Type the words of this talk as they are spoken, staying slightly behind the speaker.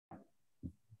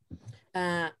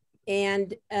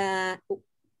And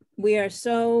we are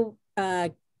so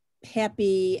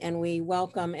happy, and we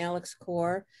welcome Alex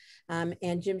Core,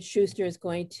 and Jim Schuster is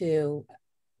going to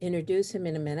introduce him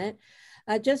in a minute.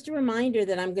 Just a reminder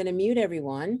that I'm going to mute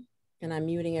everyone, and I'm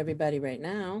muting everybody right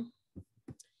now.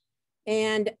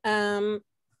 And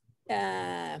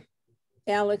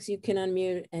Alex, you can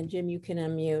unmute, and Jim, you can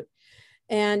unmute.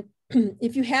 And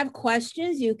if you have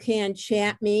questions, you can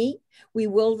chat me. We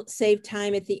will save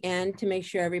time at the end to make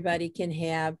sure everybody can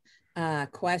have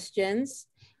questions.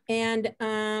 And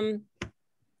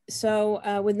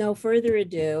so with no further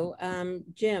ado,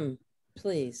 Jim,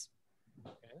 please.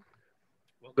 Okay.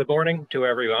 Well, good morning to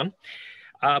everyone.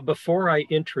 Before I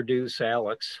introduce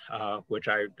Alex, which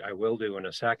I will do in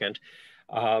a second,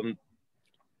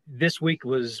 this week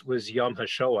was Yom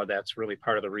HaShoah. That's really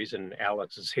part of the reason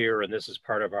Alex is here, and this is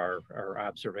part of our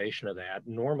observation of that.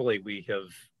 Normally, we have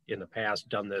in the past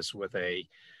done this with a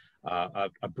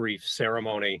brief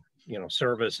ceremony,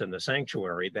 service in the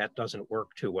sanctuary. That doesn't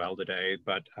work too well today,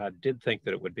 but I did think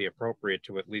that it would be appropriate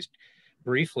to at least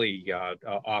briefly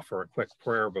offer a quick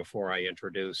prayer before I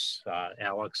introduce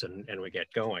Alex and we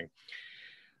get going.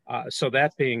 So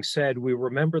that being said, we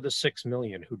remember the 6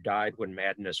 million who died when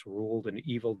madness ruled and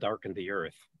evil darkened the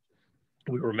earth.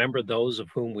 We remember those of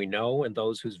whom we know and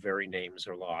those whose very names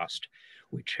are lost.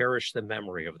 We cherish the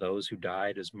memory of those who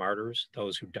died as martyrs,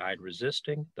 those who died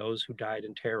resisting, those who died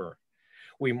in terror.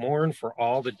 We mourn for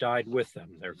all that died with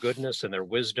them, their goodness and their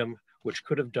wisdom, which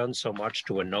could have done so much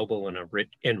to ennoble and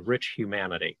enrich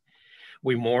humanity.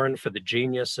 We mourn for the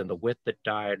genius and the wit that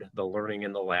died, the learning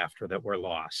and the laughter that were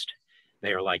lost.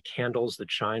 They are like candles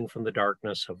that shine from the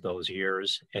darkness of those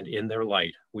years, and in their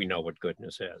light, we know what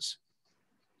goodness is.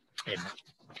 Amen.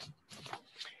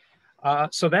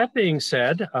 So that being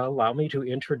said, allow me to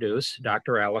introduce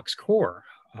Dr. Alex Core,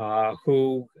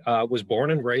 who was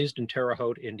born and raised in Terre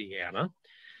Haute, Indiana,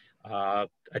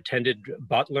 attended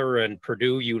Butler and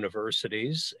Purdue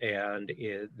universities, and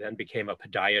then became a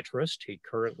podiatrist. He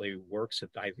currently works at,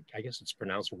 I guess it's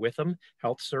pronounced Witham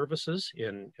Health Services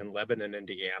in Lebanon,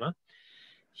 Indiana.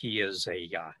 He is a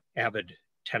avid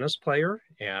tennis player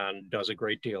and does a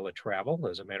great deal of travel.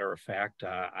 As a matter of fact,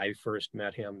 I first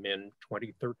met him in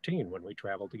 2013 when we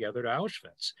traveled together to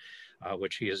Auschwitz,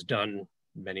 which he has done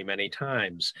many, many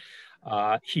times.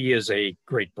 He is a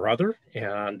great brother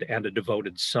and a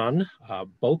devoted son.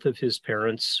 Both of his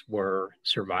parents were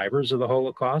survivors of the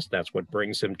Holocaust. That's what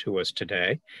brings him to us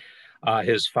today.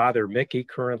 His father, Mickey,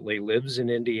 currently lives in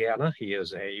Indiana. He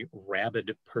is a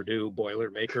rabid Purdue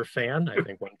Boilermaker fan. I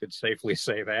think one could safely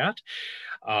say that.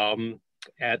 And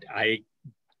I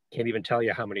can't even tell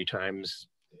you how many times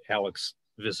Alex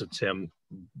visits him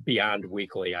beyond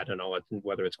weekly. I don't know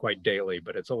whether it's quite daily,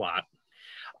 but it's a lot.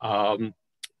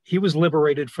 He was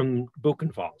liberated from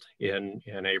Buchenwald in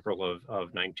April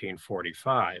of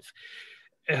 1945.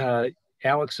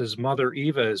 Alex's mother,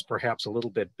 Eva, is perhaps a little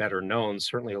bit better known,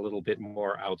 certainly a little bit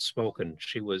more outspoken.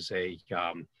 She was a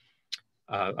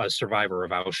survivor of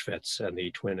Auschwitz and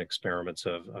the twin experiments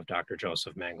of Dr.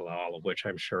 Joseph Mengele, all of which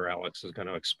I'm sure Alex is going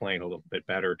to explain a little bit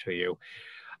better to you.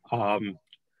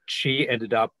 She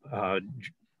ended up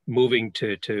moving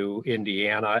to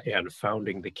Indiana and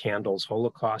founding the Candles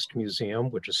Holocaust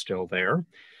Museum, which is still there,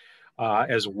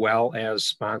 as well as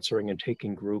sponsoring and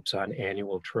taking groups on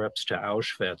annual trips to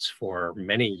Auschwitz for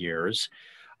many years,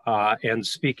 and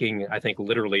speaking, I think,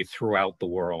 literally throughout the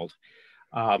world.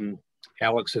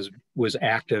 Alex was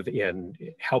active in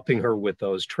helping her with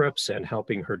those trips and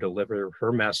helping her deliver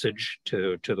her message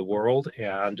to the world.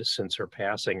 And since her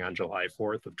passing on July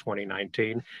 4th of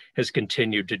 2019, has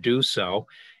continued to do so.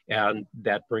 And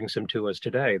that brings him to us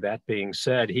today. That being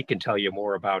said, he can tell you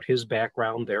more about his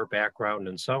background, their background,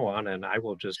 and so on. And I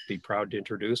will just be proud to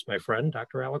introduce my friend,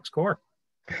 Dr. Alex Core.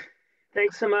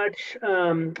 Thanks so much.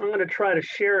 I'm going to try to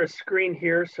share a screen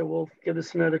here. So we'll give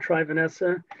this another try,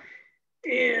 Vanessa.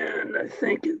 And I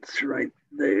think it's right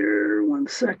there. 1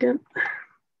 second.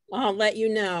 I'll let you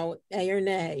know, yay or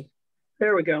nay.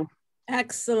 There we go.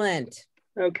 Excellent.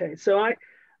 Okay, so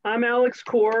I'm Alex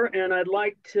Core, and I'd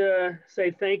like to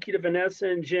say thank you to Vanessa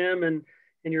and Jim and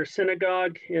your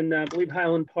synagogue in, I believe,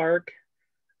 Highland Park.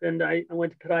 And I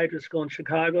went to podiatry school in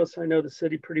Chicago, so I know the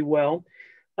city pretty well.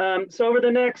 So over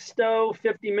the next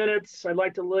 50 minutes, I'd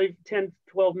like to leave 10,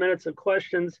 12 minutes of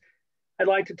questions. I'd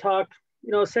like to talk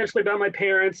essentially about my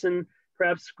parents and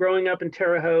perhaps growing up in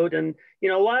Terre Haute. And, a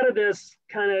lot of this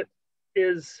kind of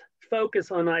is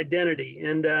focus on identity.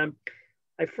 And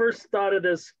I first thought of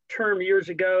this term years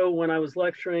ago when I was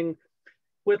lecturing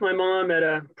with my mom at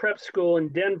a prep school in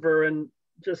Denver. And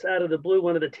just out of the blue,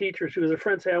 one of the teachers, who was a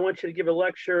friend, said, I want you to give a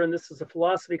lecture, and this is a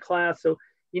philosophy class. So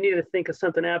you need to think of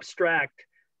something abstract.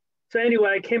 So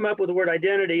anyway, I came up with the word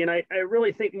identity, and I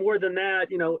really think more than that,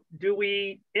 do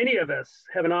we, any of us,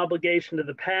 have an obligation to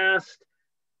the past,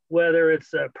 whether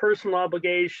it's a personal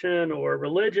obligation or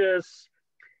religious?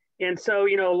 And so,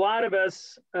 a lot of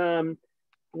us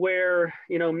wear,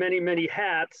 many, many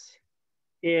hats.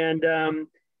 And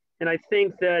I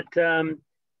think that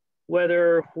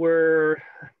whether we're,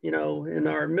 in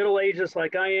our middle ages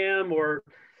like I am, or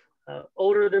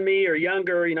older than me or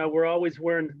younger, we're always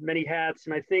wearing many hats.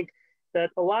 And I think that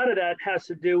a lot of that has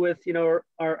to do with,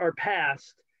 our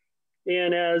past.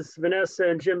 And as Vanessa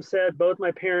and Jim said, both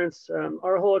my parents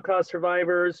are Holocaust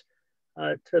survivors.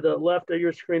 To the left of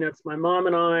your screen, that's my mom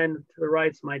and I, and to the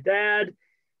right's my dad.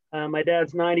 My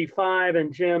dad's 95,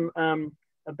 and Jim,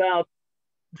 about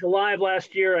July of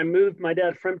last year, I moved my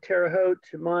dad from Terre Haute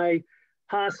to my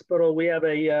hospital. We have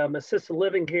a assisted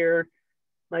living here.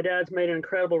 My dad's made an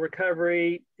incredible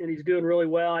recovery, and he's doing really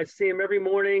well. I see him every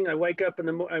morning. I wake him up in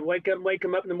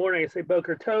the morning. I say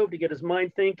Boker Tov to get his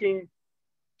mind thinking.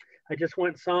 I just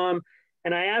went and saw him,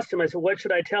 and I asked him, I said, what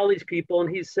should I tell these people?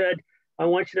 And he said, I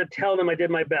want you to tell them I did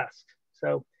my best.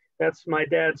 So that's my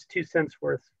dad's 2 cents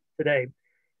worth today.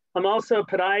 I'm also a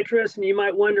podiatrist, and you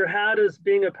might wonder, how does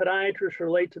being a podiatrist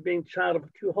relate to being a child of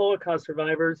 2 Holocaust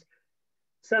survivors?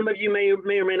 Some of you may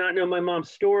or may not know my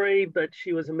mom's story, but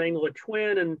she was a Mengele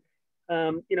twin. And,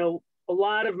 a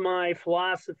lot of my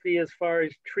philosophy as far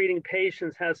as treating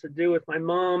patients has to do with my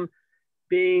mom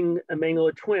being a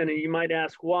Mengele twin. And you might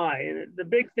ask why. And the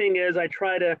big thing is I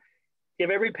try to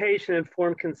give every patient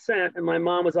informed consent. And my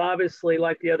mom was obviously,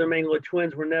 like the other Mengele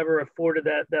twins, were never afforded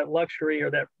that luxury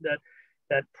or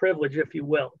that privilege, if you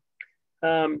will.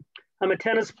 I'm a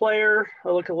tennis player. I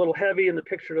look a little heavy in the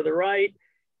picture to the right.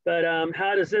 But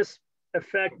how does this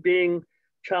affect being a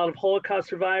child of Holocaust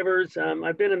survivors?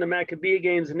 I've been in the Maccabiah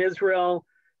Games in Israel,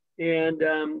 and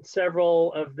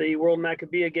several of the World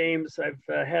Maccabiah Games.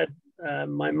 I've had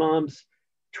my mom's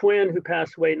twin, who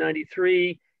passed away in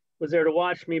 '93, was there to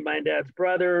watch me, my dad's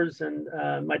brothers, and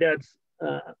my dad's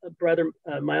brother,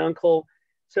 my uncle.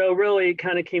 So really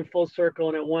kind of came full circle.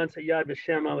 And at once at Yad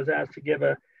Vashem, I was asked to give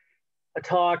a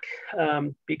talk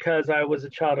because I was a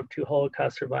child of 2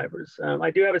 Holocaust survivors. I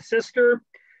do have a sister.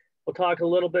 We'll talk a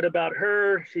little bit about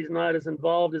her. She's not as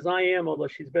involved as I am, although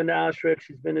she's been to Auschwitz,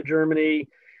 she's been to Germany.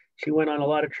 She went on a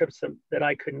lot of trips that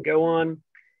I couldn't go on.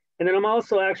 And then I'm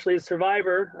also actually a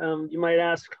survivor. You might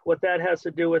ask what that has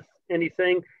to do with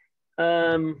anything.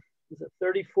 Was it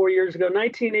 34 years ago,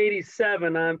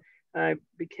 1987, I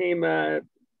became a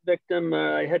victim.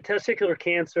 I had testicular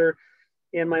cancer.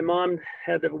 And my mom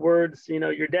had the words,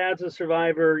 your dad's a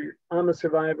survivor, I'm a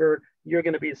survivor, you're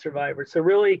going to be a survivor. So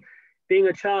really being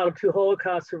a child of 2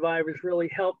 Holocaust survivors really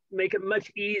helped make it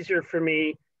much easier for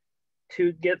me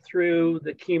to get through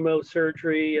the chemo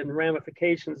surgery and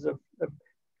ramifications of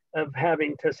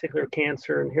having testicular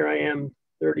cancer. And here I am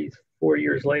 34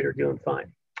 years later doing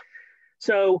fine.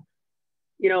 So,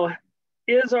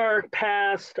 is our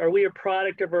past, are we a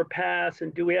product of our past,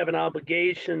 and do we have an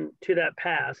obligation to that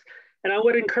past? And I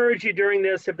would encourage you during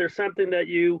this, if there's something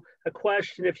a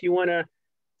question, if you want to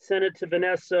send it to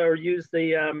Vanessa or use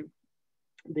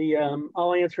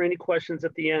I'll answer any questions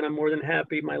at the end. I'm more than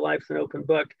happy. My life's an open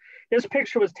book. This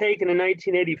picture was taken in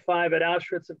 1985 at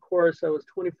Auschwitz, of course. I was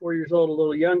 24 years old, a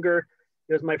little younger.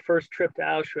 It was my first trip to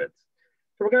Auschwitz.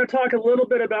 So we're going to talk a little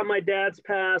bit about my dad's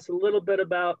past, a little bit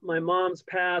about my mom's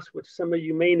past, which some of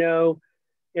you may know,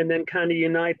 and then kind of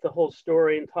unite the whole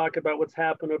story and talk about what's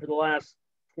happened over the last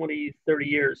 20, 30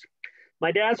 years.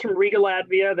 My dad's from Riga,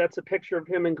 Latvia. That's a picture of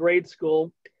him in grade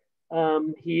school.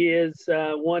 He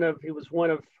was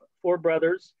one of 4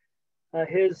 brothers.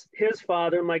 His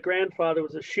father, my grandfather,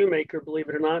 was a shoemaker, believe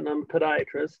it or not, and I'm a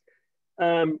podiatrist.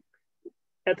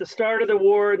 At the start of the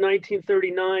war,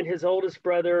 1939, his oldest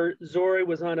brother, Zori,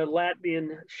 was on a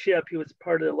Latvian ship. He was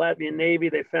part of the Latvian Navy.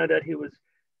 They found out he was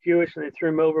Jewish and they threw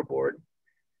him overboard.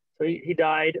 So he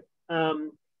died.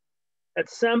 At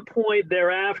some point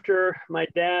thereafter, my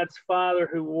dad's father,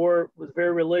 who was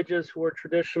very religious, wore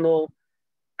traditional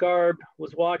garb,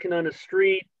 was walking on a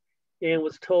street and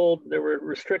was told there were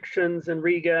restrictions in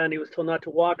Riga, and he was told not to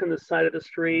walk on the side of the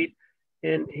street,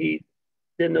 and he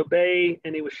didn't obey,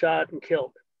 and he was shot and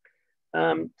killed.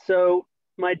 So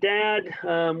my dad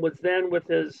was then with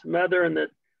his mother and the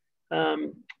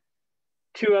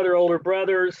 2 other older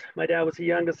brothers. My dad was the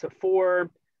youngest of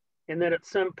 4. And then at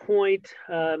some point,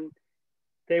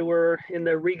 they were in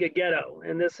the Riga ghetto.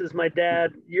 And this is my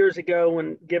dad years ago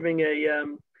when giving a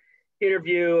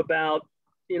interview about,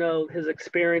 his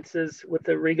experiences with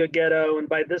the Riga ghetto. And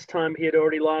by this time he had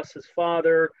already lost his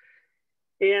father.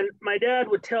 And my dad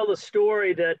would tell the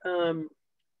story that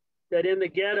that in the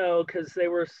ghetto, because they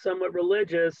were somewhat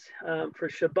religious, for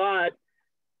Shabbat,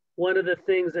 one of the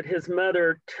things that his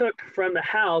mother took from the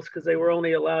house, because they were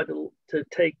only allowed to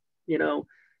take, you know,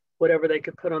 whatever they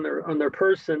could put on their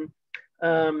person,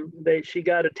 she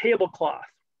got a tablecloth,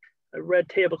 a red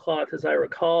tablecloth, as I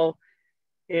recall,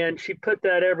 and she put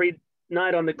that every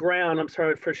night on the ground. I'm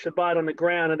sorry, for Shabbat on the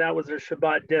ground, and that was their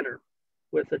Shabbat dinner,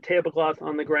 with the tablecloth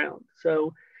on the ground.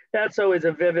 So that's always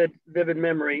a vivid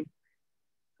memory.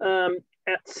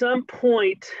 At some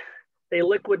point, they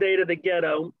liquidated the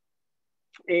ghetto,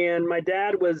 and my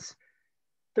dad was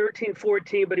 13,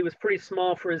 14, but he was pretty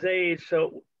small for his age.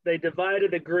 So they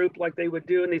divided the group like they would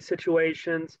do in these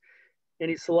situations,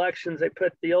 any selections. They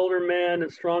put the older men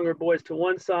and stronger boys to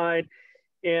one side,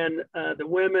 and the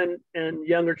women and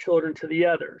younger children to the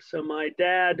other. So my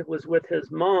dad was with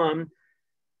his mom,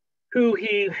 who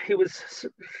he was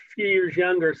a few years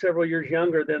younger, several years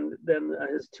younger than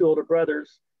his two older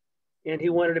brothers, and he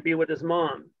wanted to be with his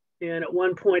mom. And at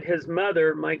one point, his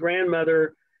mother, my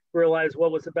grandmother, realized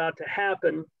what was about to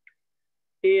happen,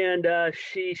 and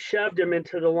she shoved him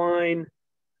into the line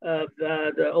of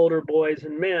the older boys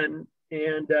and men,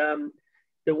 and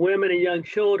the women and young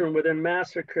children were then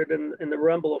massacred in the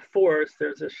Rumble of Force.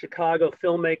 There's a Chicago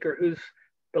filmmaker who's,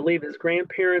 I believe his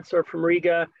grandparents are from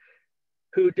Riga,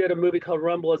 who did a movie called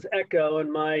Rumble as Echo,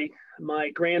 and my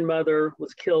grandmother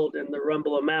was killed in the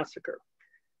Rumble of Massacre.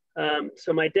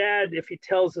 So my dad, if he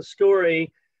tells the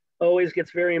story, always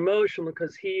gets very emotional,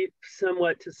 because he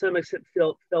somewhat, to some extent,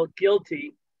 felt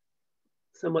guilty,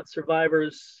 somewhat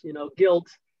survivor's, you know, guilt,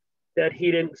 that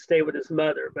he didn't stay with his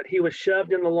mother. But he was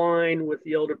shoved in the line with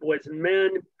the older boys and men.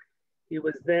 He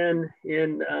was then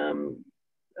in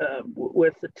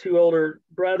with the two older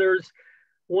brothers.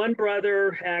 One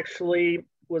brother actually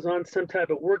was on some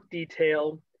type of work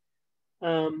detail,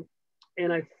 and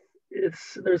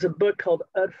there's a book called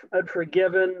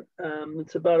Unforgiven.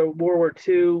 It's about a World War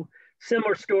II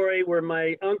similar story, where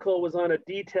my uncle was on a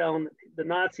detail, and the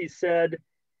Nazis said,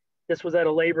 this was at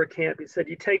a labor camp, he said,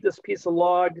 you take this piece of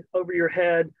log over your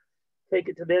head, take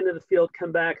it to the end of the field,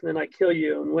 come back, and then I kill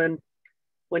you. And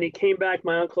when he came back,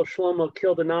 my uncle Shlomo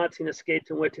killed a Nazi and escaped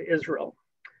and went to Israel.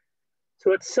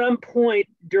 So at some point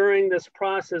during this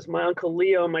process, my uncle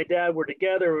Leo and my dad were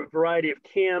together at a variety of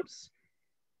camps.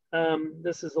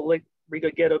 This is a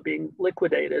Riga ghetto being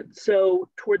liquidated. So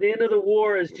toward the end of the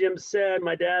war, as Jim said,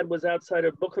 my dad was outside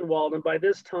of Buchenwald, and by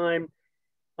this time,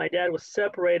 my dad was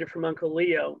separated from Uncle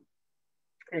Leo,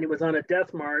 and he was on a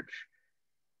death march.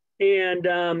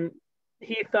 And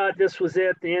he thought this was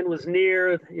it. The end was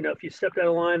near. You know, if you stepped out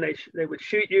of line, they would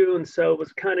shoot you. And so it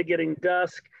was kind of getting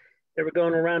dusk. They were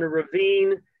going around a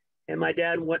ravine, and my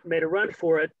dad made a run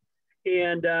for it.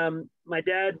 And my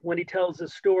dad, when he tells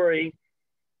his story,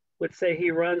 would say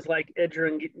he runs like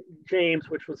Edgerrin James,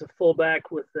 which was a fullback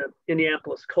with the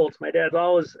Indianapolis Colts. My dad's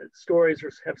always stories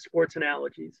have sports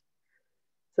analogies.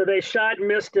 So they shot and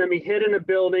missed him. He hid in a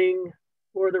building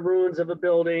or the ruins of a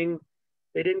building.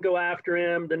 They didn't go after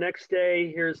him. The next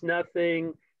day, here's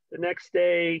nothing. The next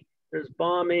day, there's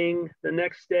bombing. The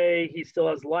next day, he still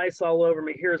has lice all over him.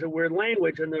 He hears a weird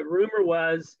language. And the rumor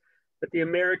was that the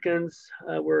Americans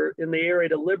were in the area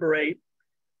to liberate.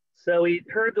 So he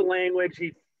heard the language.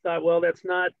 He thought, well, that's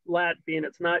not Latvian.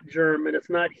 It's not German. It's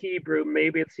not Hebrew.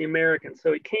 Maybe it's the American.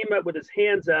 So he came up with his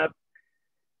hands up.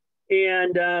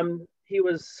 And he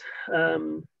was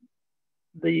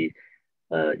the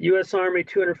U.S. Army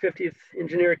 250th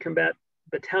Engineer Combat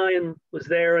Battalion was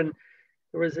there, and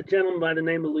there was a gentleman by the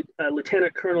name of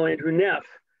Lieutenant Colonel Andrew Neff.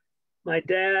 My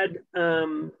dad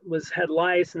had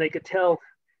lice, and they could tell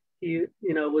he,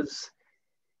 was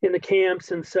in the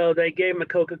camps, and so they gave him a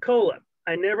Coca-Cola.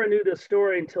 I never knew this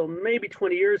story until maybe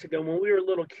 20 years ago. When we were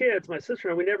little kids, my sister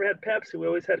and I, we never had Pepsi. We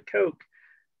always had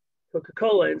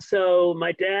Coca-Cola. And so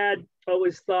my dad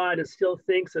always thought and still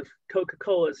thinks of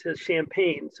Coca-Cola as his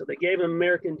champagne. So they gave him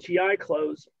American GI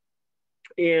clothes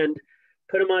and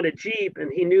put him on a Jeep,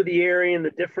 and he knew the area and the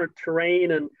different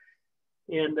terrain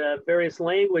and various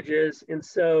languages. And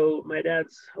so my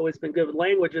dad's always been good with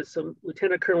languages. So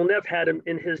Lieutenant Colonel Neff had him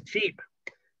in his Jeep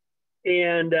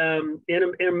and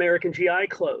in American GI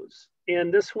clothes.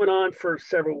 And this went on for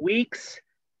several weeks.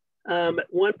 At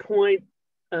one point,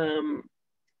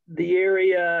 the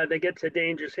area, they get to a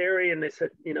dangerous area, and they said,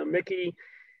 Mickey,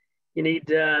 we need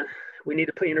to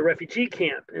put you in a refugee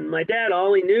camp. And my dad,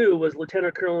 all he knew was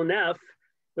Lieutenant Colonel Neff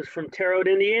was from Terre Haute,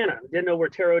 Indiana. Didn't know where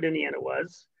Terre Haute, Indiana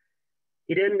was.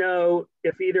 He didn't know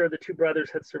if either of the two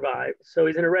brothers had survived. So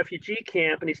he's in a refugee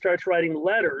camp, and he starts writing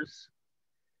letters.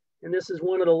 And this is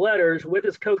one of the letters with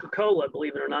his Coca-Cola,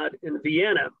 believe it or not, in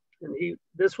Vienna. And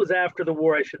this was after the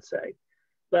war, I should say.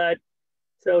 But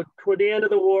So toward the end of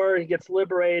the war, he gets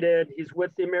liberated. He's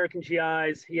with the American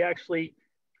GIs. He actually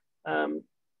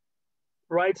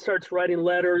starts writing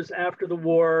letters after the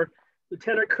war.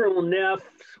 Lieutenant Colonel Neff's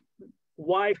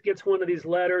wife gets one of these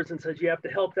letters and says, you have to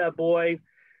help that boy.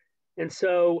 And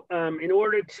so in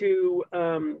order to,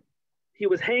 he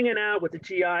was hanging out with the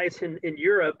GIs in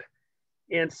Europe.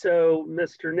 And so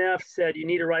Mr. Neff said, you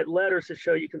need to write letters to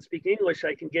show you can speak English.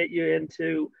 I can get you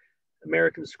into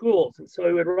American schools. And so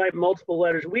he would write multiple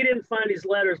letters. We didn't find these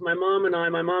letters. My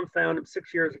mom found them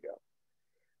 6 years ago.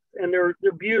 And they're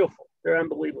beautiful. They're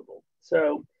unbelievable.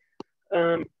 So,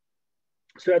 so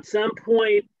at some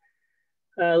point,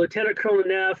 Lieutenant Colonel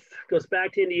Neff goes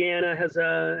back to Indiana, has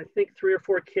I think 3 or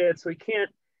 4 kids. So he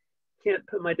can't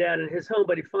put my dad in his home,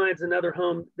 but he finds another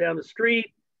home down the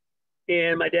street.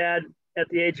 And my dad, at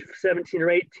the age of 17 or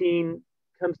 18,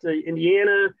 comes to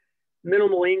Indiana,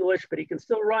 minimal English, but he can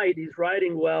still write. He's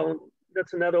writing well.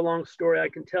 That's another long story I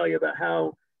can tell you about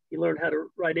how he learned how to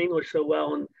write English so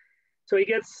well. And so he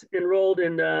gets enrolled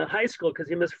in high school because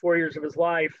he missed 4 years of his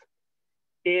life.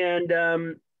 And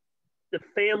the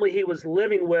family he was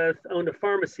living with owned a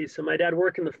pharmacy. So my dad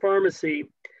worked in the pharmacy.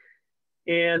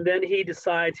 And then he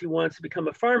decides he wants to become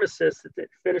a pharmacist that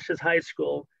finishes high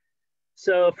school.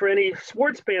 So for any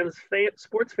sports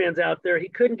fans out there, he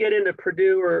couldn't get into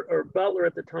Purdue or Butler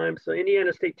at the time. So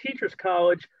Indiana State Teachers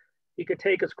College, he could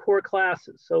take his core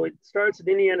classes. So he starts at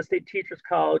Indiana State Teachers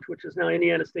College, which is now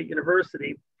Indiana State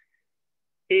University.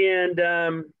 And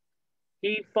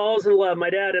he falls in love.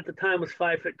 My dad at the time was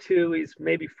 5'2". He's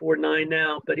maybe 4'9"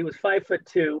 now, but he was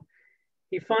 5'2".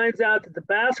 He finds out that the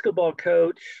basketball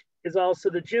coach is also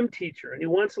the gym teacher, and he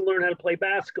wants to learn how to play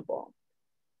basketball.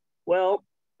 Well,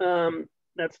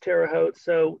 that's Terre Haute.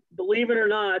 So believe it or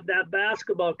not, that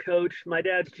basketball coach, my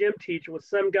dad's gym teacher, was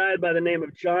some guy by the name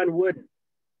of John Wooden.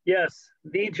 Yes,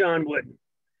 the John Wooden.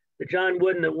 The John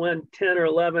Wooden that won 10 or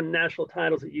 11 national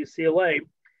titles at UCLA.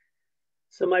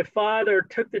 So my father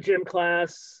took the gym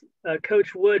class.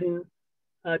 Coach Wooden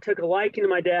took a liking to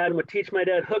my dad and would teach my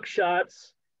dad hook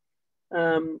shots,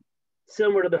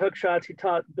 similar to the hook shots he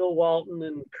taught Bill Walton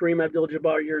and Kareem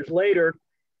Abdul-Jabbar years later.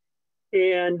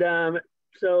 And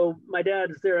so my dad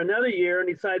is there another year and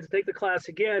he decides to take the class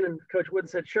again. And Coach Wooden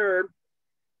said, sure.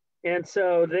 And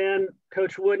so then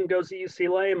Coach Wooden goes to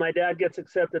UCLA and my dad gets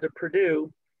accepted to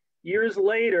Purdue. Years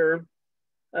later,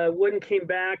 Wooden came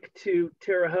back to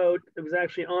Terre Haute. It was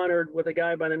actually honored with a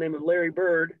guy by the name of Larry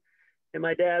Bird. And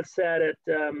my dad sat at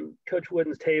Coach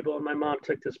Wooden's table and my mom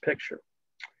took this picture.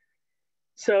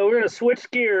 So we're going to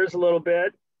switch gears a little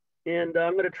bit. And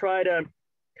I'm going to try to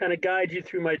kind of guide you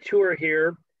through my tour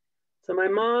here. So my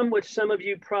mom, which some of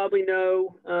you probably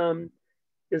know,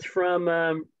 is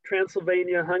from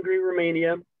Transylvania, Hungary,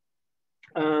 Romania.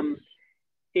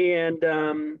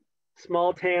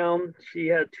 Small town. She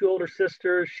had 2 older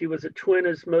sisters. She was a twin,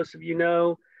 as most of you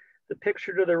know. The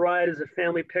picture to the right is a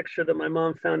family picture that my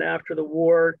mom found after the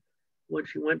war when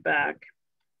she went back.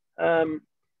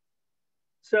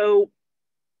 So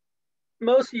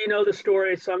most of you know the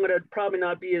story, so I'm going to probably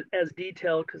not be as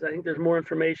detailed because I think there's more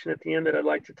information at the end that I'd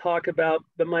like to talk about.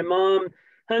 But my mom,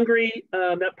 Hungary,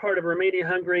 that part of Romania,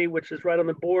 Hungary, which is right on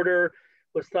the border,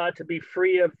 was thought to be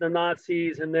free of the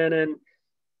Nazis. And then in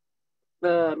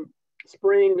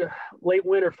late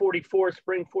winter 44,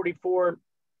 spring 44,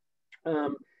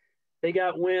 they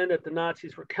got wind that the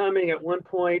Nazis were coming. At one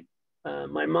point,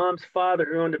 my mom's father,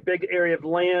 who owned a big area of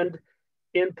land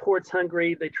in Ports,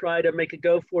 Hungary, they tried to make a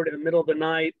go for it in the middle of the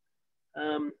night.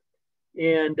 And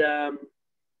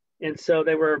so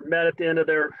they were met at the end of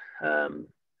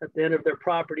their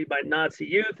property by Nazi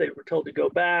youth. They were told to go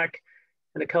back.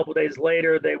 And a couple of days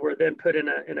later, they were then put in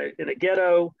a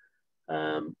ghetto.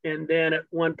 And then at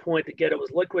one point, the ghetto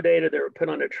was liquidated. They were put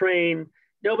on a train.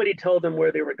 Nobody told them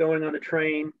where they were going on the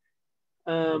train.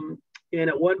 And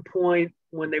at one point,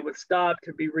 when they would stop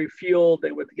to be refueled,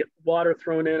 they would get water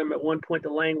thrown in them. At one point, the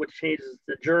language changes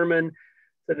to German.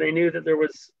 So they knew that there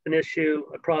was an issue,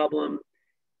 a problem.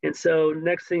 And so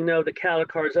next thing you know, the cattle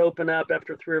cars open up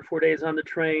after 3 or 4 days on the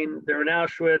train. They're in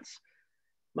Auschwitz.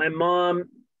 My mom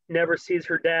never sees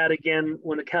her dad again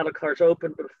when the cattle cars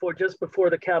open. But just before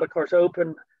the cattle cars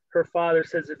open, her father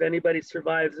says, if anybody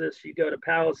survives this, you go to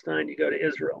Palestine, you go to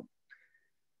Israel.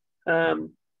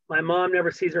 My mom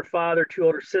never sees her father, 2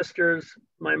 older sisters.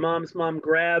 My mom's mom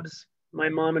grabs my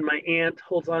mom and my aunt,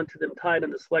 holds on to them tight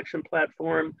on the selection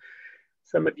platform.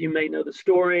 Some of you may know the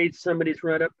story. Somebody's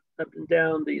run up and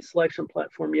down the selection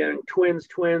platform, young twins.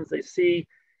 They see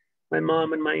my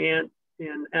mom and my aunt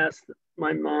and ask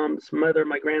my mom's mother,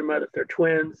 my grandmother, if they're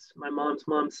twins. My mom's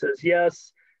mom says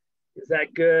yes. Is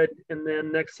that good? And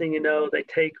then next thing you know, they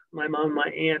take my mom and my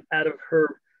aunt out of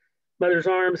her mother's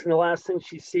arms, and the last thing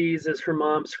she sees is her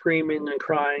mom screaming and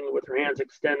crying with her hands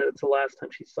extended. It's the last time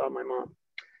she saw my mom.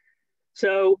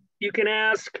 So you can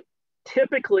ask,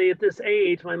 typically at this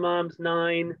age, my mom's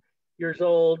 9 years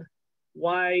old,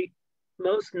 why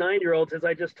most 9-year-olds, as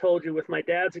I just told you with my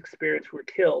dad's experience, were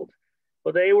killed.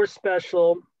 Well, they were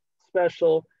special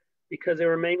because they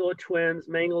were Mengele twins.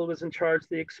 Mengele was in charge of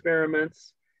the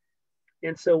experiments.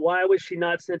 And so why was she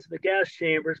not sent to the gas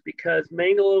chambers? Because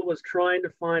Mengele was trying to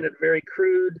find a very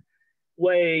crude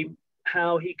way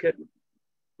how he could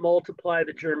multiply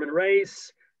the German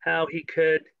race, how he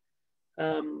could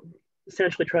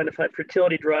essentially trying to find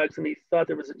fertility drugs. And he thought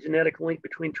there was a genetic link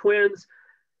between twins.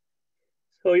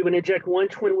 So he would inject one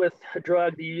twin with a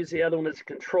drug to use the other one as a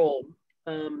control.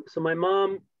 So my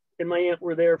mom and my aunt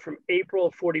were there from April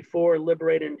of 44,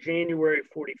 liberated in January of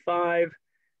 45.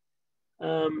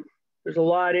 There's a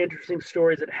lot of interesting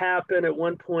stories that happened. At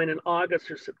one point in August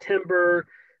or September,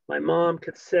 my mom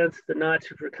could sense the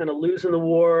Nazis were kind of losing the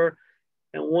war.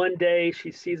 And one day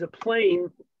she sees a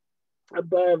plane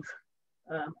above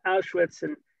Auschwitz,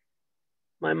 and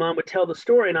my mom would tell the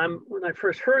story. And when I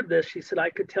first heard this, she said, I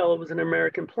could tell it was an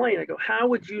American plane. I go, how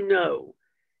would you know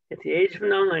at the age of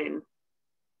 9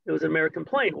 it was an American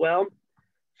plane? Well,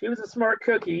 she was a smart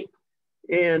cookie,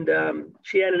 and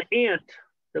she had an aunt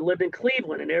that lived in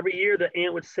Cleveland. And every year the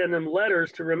aunt would send them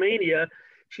letters to Romania.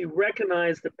 She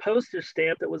recognized the postage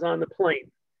stamp that was on the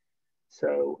plane.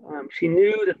 So she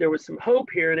knew that there was some hope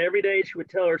here. And every day she would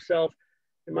tell herself,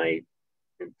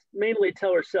 mainly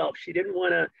tell herself, she didn't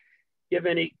want to give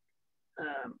any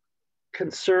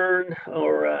concern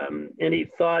or any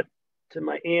thought to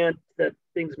my aunt that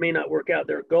things may not work out.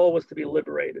 Their goal was to be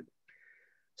liberated.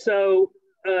 So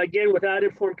again, without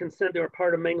informed consent, they were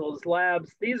part of Mengele's labs.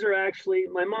 These are actually,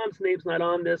 my mom's name's not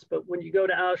on this, but when you go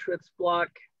to Auschwitz block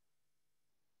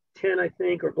 10, I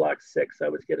think, or block 6, I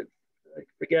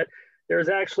forget, there's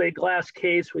actually a glass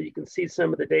case where you can see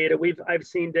some of the data. I've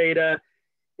seen data,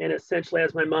 and essentially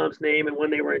has my mom's name and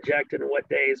when they were injected and what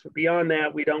days. But beyond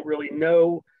that, we don't really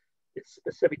know the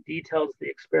specific details of the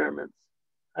experiments.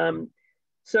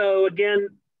 So again,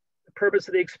 the purpose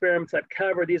of the experiments I've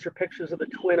covered, these are pictures of the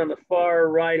twin on the far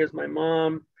right is my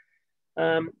mom.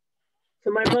 So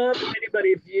my mom, if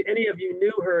any of you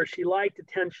knew her, she liked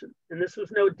attention, and this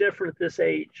was no different at this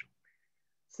age.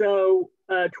 So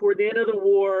toward the end of the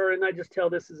war, and I just tell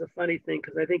this as a funny thing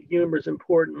because I think humor is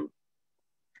important.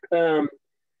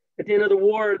 At the end of the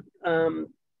war,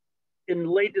 in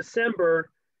late December,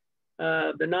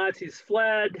 the Nazis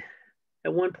fled.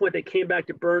 At one point, they came back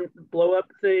to blow up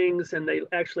things, and they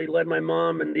actually led my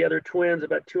mom and the other twins,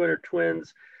 about 200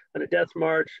 twins, on a death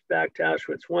march back to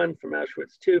Auschwitz I, from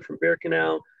Auschwitz II, from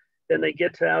Birkenau. Then they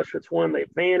get to Auschwitz I, they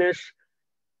vanish.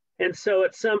 And so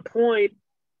at some point,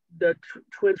 the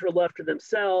twins were left to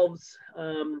themselves.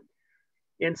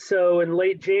 And so in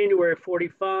late January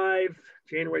 45,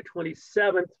 January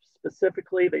 27th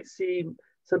specifically, they see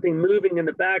something moving in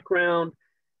the background.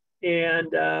 And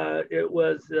it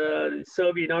was the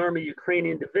Soviet Army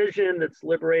Ukrainian division that's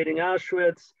liberating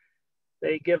Auschwitz.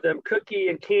 They give them cookie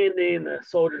and candy, and the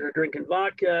soldiers are drinking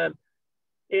vodka.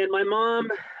 And my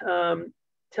mom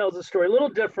tells a story a little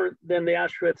different than the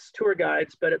Auschwitz tour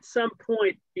guides, but at some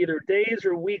point, either days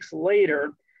or weeks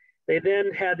later, they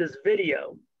then had this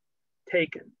video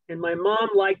taken. And my mom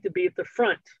liked to be at the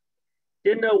front.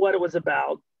 Didn't know what it was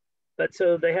about. But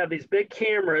so they have these big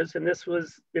cameras, and this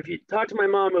was, if you talk to my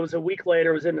mom, it was a week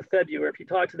later, it was in February. If you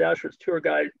talk to the Auschwitz tour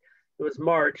guide, it was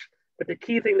March. But the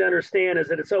key thing to understand is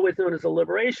that it's always known as a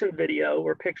liberation video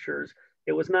or pictures.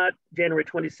 It was not January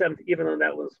 27th, even though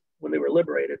that was when they were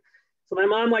liberated. So my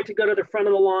mom liked to go to the front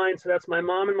of the line. So that's my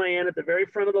mom and my aunt at the very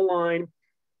front of the line.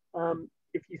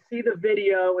 If you see the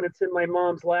video, and it's in my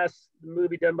mom's last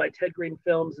movie done by Ted Green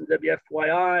Films and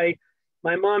WFYI,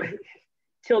 my mom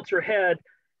tilts her head.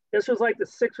 This was like the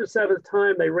 6th or 7th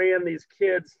time they ran these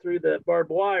kids through the barbed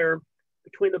wire,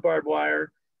 between the barbed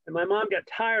wire. And my mom got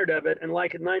tired of it, and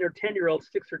like a 9 or 10-year-old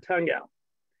sticks her tongue out.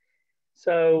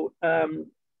 So,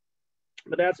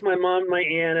 but that's my mom and my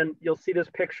aunt, and you'll see this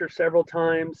picture several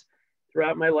times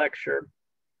throughout my lecture.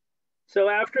 So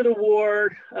after the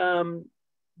war,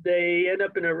 they end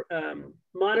up in a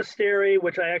monastery,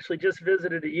 which I actually just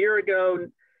visited a year ago,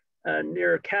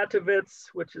 near Katowice,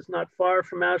 which is not far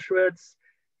from Auschwitz.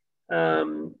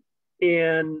 And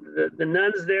the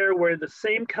nuns there wear the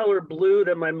same color blue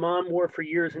that my mom wore for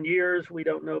years and years. We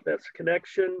don't know if that's a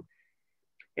connection.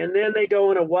 And then they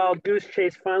go on a wild goose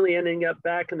chase, finally ending up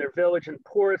back in their village in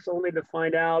Porus, only to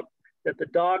find out that the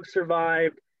dog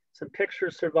survived, some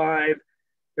pictures survived,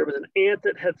 There was an aunt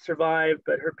that had survived,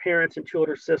 but her parents and two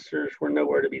older sisters were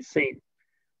nowhere to be seen.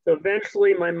 So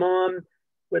eventually my mom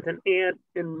with an aunt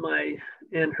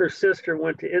and her sister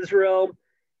went to Israel.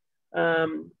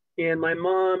 And my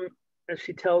mom, as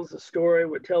she tells the story,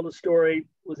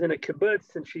 was in a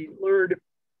kibbutz, and she learned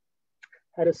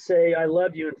how to say "I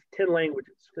love you" in 10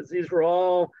 languages, because these were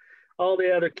all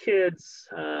the other kids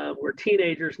were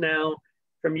teenagers now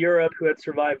from Europe who had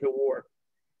survived the war.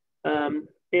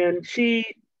 And she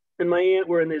and my aunt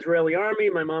were in the Israeli army.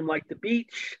 My mom liked the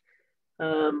beach.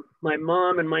 My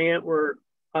mom and my aunt were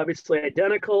obviously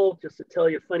identical. Just to tell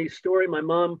you a funny story, my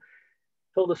mom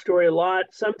told the story a lot.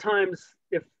 Sometimes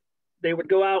if they would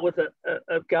go out with a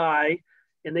guy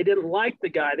and they didn't like the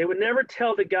guy, they would never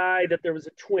tell the guy that there was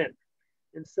a twin.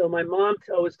 And so my mom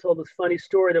always told this funny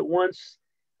story that once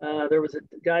there was a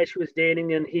guy she was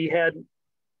dating, and he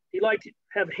liked to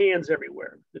have hands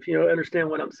everywhere, if you understand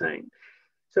what I'm saying.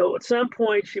 So at some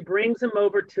point she brings him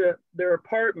over to their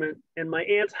apartment, and my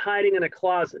aunt's hiding in a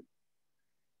closet.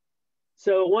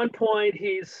 So at one point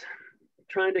he's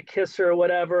trying to kiss her or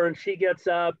whatever, and she gets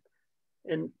up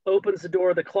and opens the door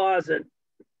of the closet,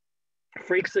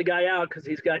 freaks the guy out because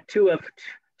he's got two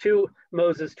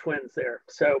Moses twins there.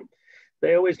 So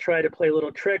they always try to play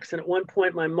little tricks. And at one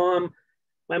point my aunt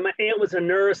was a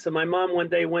nurse, and my mom one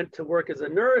day went to work as a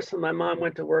nurse, and my aunt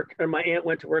went to work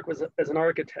as an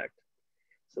architect.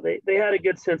 So they had a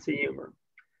good sense of humor.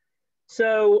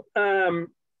 So in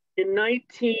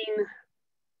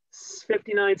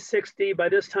 1959-60, by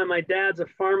this time my dad's a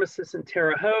pharmacist in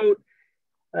Terre Haute.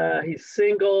 He's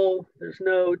single, there's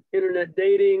no internet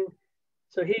dating.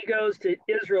 So he goes to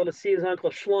Israel to see his Uncle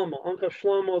Shlomo. Uncle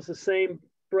Shlomo is the same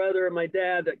brother of my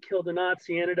dad that killed a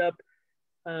Nazi, ended up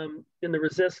in the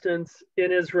resistance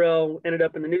in Israel, ended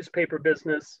up in the newspaper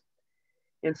business.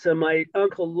 And so my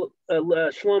uncle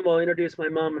Shlomo introduced my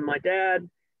mom and my dad.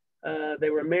 They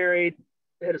were married,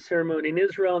 had a ceremony in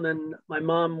Israel, and then my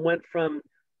mom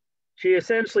she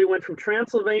essentially went from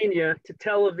Transylvania to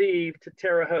Tel Aviv to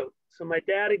Terre Haute. So my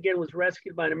dad again was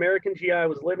rescued by an American GI,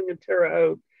 was living in Terre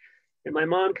Haute, and my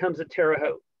mom comes to Terre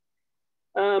Haute.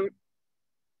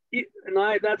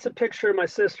 That's a picture of my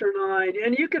sister and I.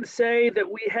 And you could say that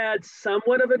we had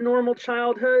somewhat of a normal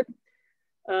childhood.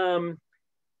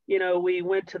 We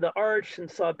went to the Arch and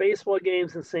saw baseball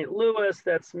games in St. Louis.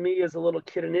 That's me as a little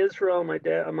kid in Israel, my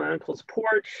dad on my uncle's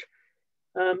porch.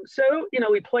 So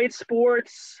we played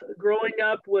sports. Growing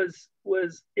up was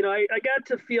I got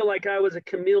to feel like I was a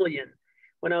chameleon.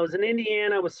 When I was in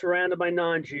Indiana, I was surrounded by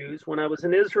non-Jews. When I was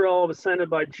in Israel, I was surrounded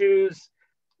by Jews,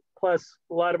 plus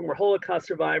a lot of them were Holocaust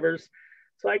survivors.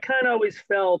 So I kind of always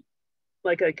felt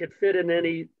like I could fit in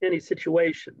any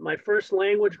situation. My first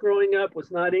language growing up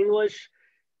was not English.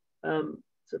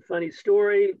 It's a funny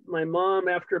story. My mom,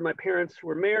 after my parents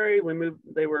were married,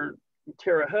 they were in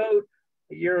Terre Haute.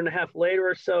 A year and a half later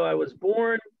or so, I was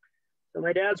born. So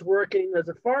my dad's working as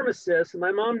a pharmacist, and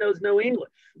my mom knows no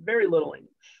English, very little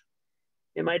English.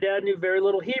 And my dad knew very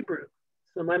little Hebrew.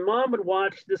 So my mom would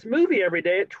watch this movie every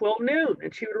day at 12 noon,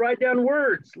 and she would write down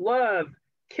words: love,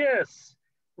 kiss,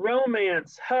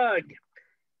 romance, hug.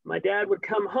 My dad would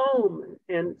come home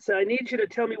and say, I need you to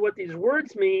tell me what these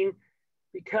words mean,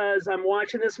 because I'm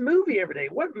watching this movie every day.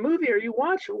 What movie are you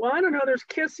watching? Well, I don't know, there's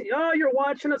kissing. Oh, you're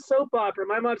watching a soap opera.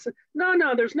 My mom said,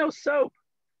 no, there's no soap.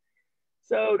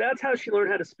 So that's how she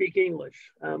learned how to speak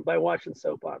English, by watching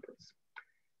soap operas.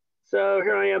 So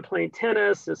here I am playing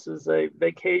tennis. This is a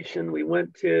vacation we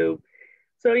went to.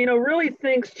 So, really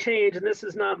things change, and this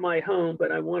is not my home,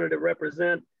 but I wanted to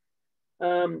represent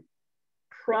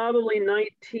probably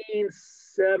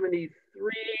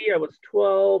 1973, I was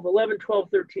 11, 12,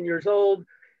 13 years old.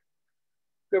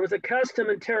 There was a custom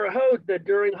in Terre Haute that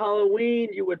during Halloween,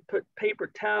 you would put paper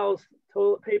towels,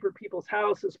 toilet paper, people's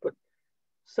houses, put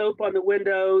soap on the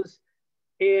windows.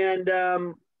 And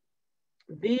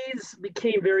these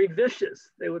became very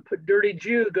vicious. They would put dirty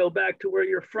Jew, go back to where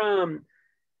you're from.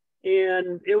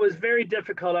 And it was very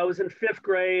difficult. I was in 5th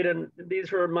grade, and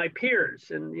these were my peers.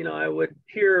 And, I would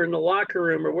hear in the locker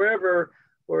room or wherever,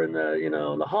 or in the, in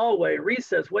the hallway,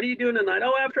 recess, what are you doing tonight?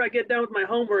 Oh, after I get done with my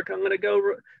homework, I'm going to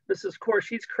go, Mrs. Core,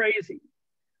 she's crazy.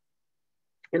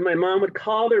 And my mom would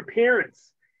call their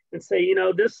parents and say,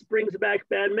 this brings back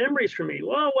bad memories for me.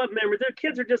 Well, what memories? Their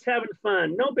kids are just having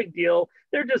fun. No big deal.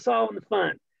 They're just all in the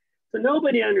fun. So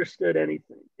nobody understood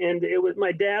anything. And it was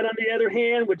my dad, on the other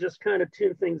hand, would just kind of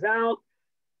tune things out.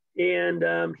 And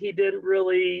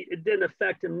it didn't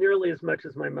affect him nearly as much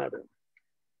as my mother.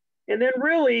 And then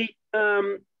really,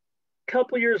 a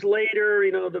couple years later,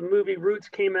 the movie Roots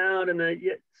came out, and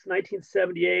it's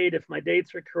 1978, if my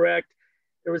dates are correct.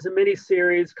 There was a mini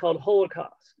series called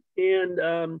Holocaust.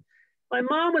 And my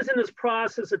mom was in this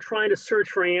process of trying to search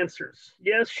for answers.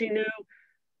 Yes, she knew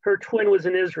her twin was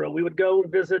in Israel. We would go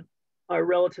and visit our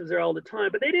relatives there all the time,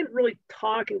 but they didn't really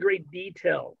talk in great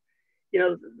detail. You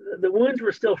know, the wounds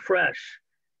were still fresh.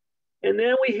 And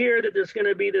then we hear that there's going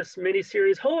to be this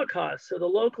miniseries Holocaust. So the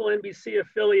local NBC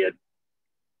affiliate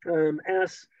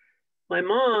asked my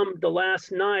mom the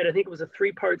last night, I think it was a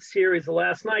 3-part series, the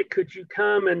last night, could you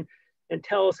come and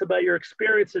tell us about your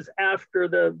experiences after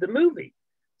the movie?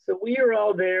 So we are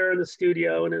all there in the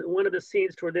studio, and one of the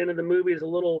scenes toward the end of the movie is a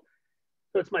little,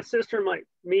 so it's my sister,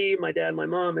 me, my dad, my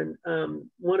mom, and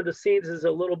one of the scenes is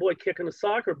a little boy kicking a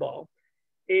soccer ball.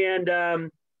 And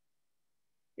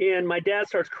my dad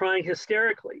starts crying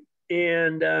hysterically.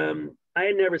 And I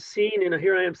had never seen, you know,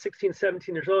 here I am 16,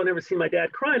 17 years old, I never seen my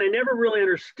dad cry. And I never really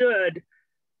understood,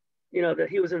 you know, that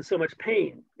he was in so much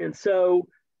pain. And so,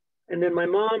 and then my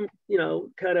mom, you know,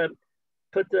 kind of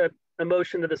put the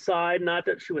emotion to the side, not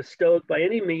that she was stoked by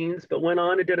any means, but went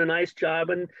on and did a nice job.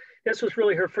 And this was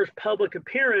really her first public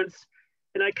appearance.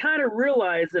 And I kind of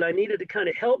realized that I needed to kind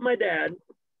of help my dad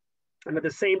and at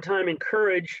the same time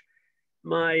encourage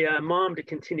my mom to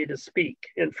continue to speak.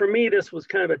 And for me, this was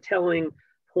kind of a telling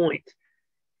point.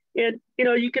 And, you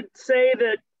know, you could say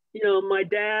that, you know, my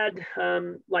dad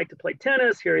liked to play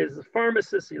tennis. Here he is a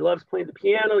pharmacist. He loves playing the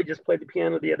piano. He just played the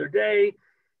piano the other day.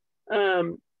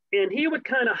 And he would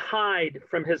kind of hide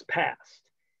from his past.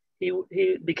 He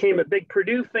became a big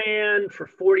Purdue fan for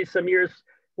 40 some years,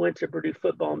 went to Purdue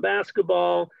football and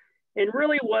basketball, and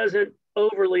really wasn't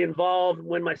overly involved.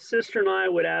 When my sister and I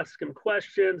would ask him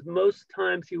questions, most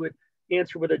times he would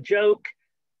answer with a joke.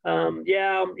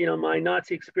 Yeah, you know, my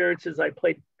Nazi experiences, I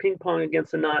played ping pong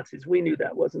against the Nazis. We knew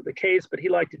that wasn't the case, but he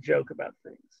liked to joke about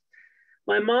things.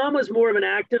 My mom was more of an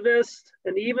activist,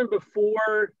 and even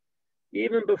before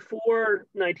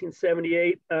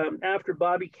 1978, after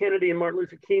Bobby Kennedy and Martin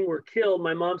Luther King were killed,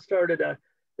 my mom started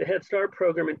the Head Start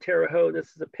program in Terre Haute.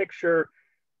 This is a picture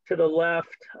to the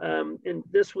left. And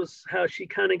this was how she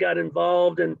kind of got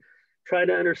involved and tried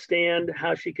to understand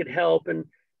how she could help, and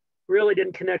really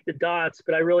didn't connect the dots,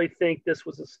 but I really think this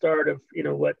was the start of, you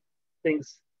know, what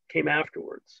things came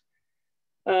afterwards.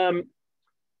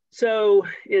 So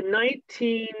in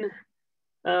 84,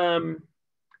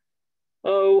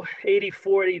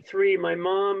 83, my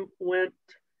mom went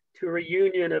to a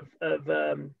reunion of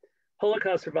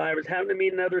Holocaust survivors, happened to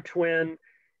meet another twin,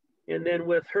 and then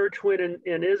with her twin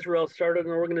in Israel, started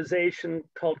an organization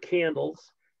called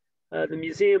Candles. The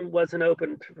museum wasn't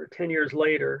open for 10 years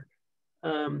later.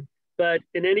 But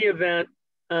in any event,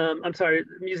 I'm sorry,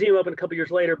 the museum opened a couple years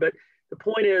later, but the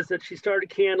point is that she started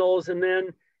Candles, and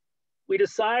then she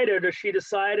decided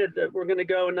that we're going to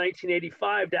go in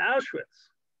 1985 to Auschwitz.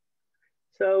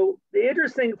 So the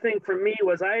interesting thing for me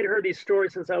was I had heard these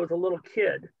stories since I was a little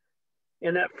kid.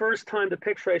 And that first time, the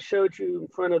picture I showed you in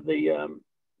front of the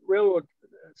railroad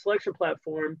selection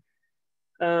platform,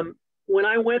 when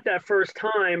I went that first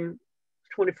time,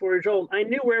 24 years old, I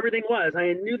knew where everything was.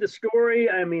 I knew the story.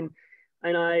 I mean,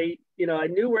 and I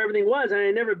knew where everything was, and I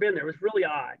had never been there. It was really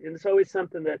odd. And it's always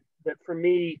something that for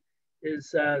me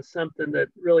is something that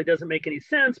really doesn't make any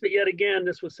sense. But yet again,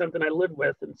 this was something I lived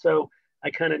with. And so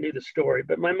I kind of knew the story.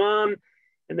 But my mom,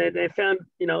 and then they found,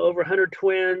 you know, over 100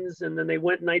 twins. And then we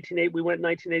went in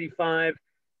 1985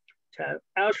 to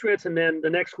Auschwitz. And then the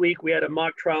next week we had a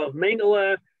mock trial of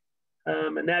Mengele.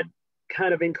 And that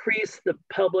kind of increased the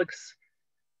public's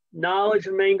knowledge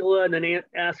of Mengele, and then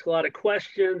asked a lot of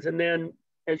questions. And then,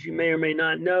 as you may or may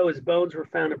not know, his bones were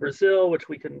found in Brazil, which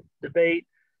we can debate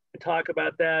and talk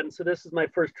about that. And so this is my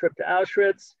first trip to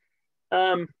Auschwitz.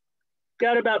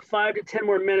 Got about 5 to 10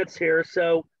 more minutes here.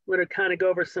 So I'm going to kind of go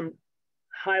over some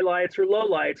highlights or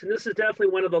lowlights. And this is definitely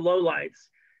one of the lowlights.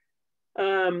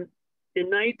 In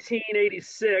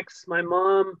 1986, my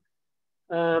mom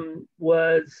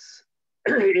was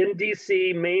in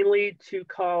DC mainly to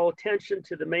call attention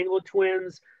to the Mengele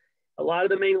twins. A lot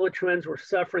of the Mengele twins were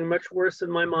suffering much worse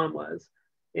than my mom was.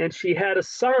 And she had a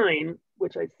sign,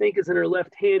 which I think is in her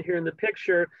left hand here in the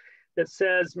picture, that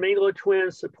says Mengele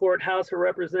twins support House of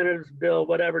Representatives Bill,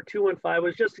 whatever, 215. It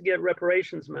was just to get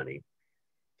reparations money.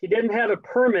 She didn't have a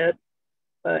permit.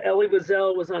 Elie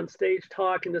Wiesel was on stage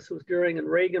talking. This was during, and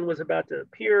Reagan was about to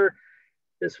appear.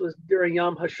 This was during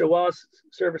Yom HaShoah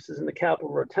services in the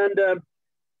Capitol Rotunda.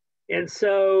 And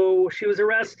so she was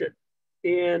arrested.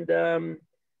 And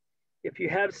if you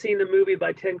have seen the movie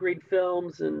by 10 Green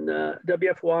Films and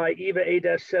WFY, EVA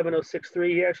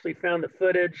A-7063, he actually found the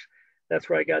footage. That's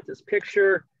where I got this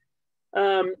picture.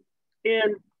 And,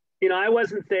 you know, I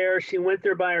wasn't there. She went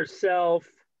there by herself.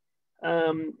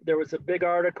 There was a big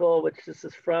article, which this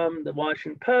is from the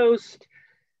Washington Post.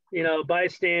 you know,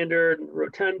 bystander,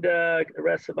 rotunda,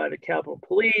 arrested by the Capitol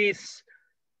Police.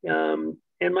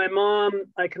 And my mom,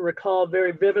 I can recall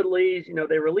very vividly, you know,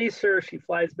 they release her, she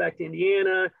flies back to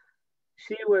Indiana.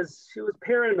 She was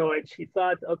paranoid. She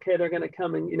thought, okay, they're going to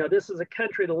come and, you know, this is a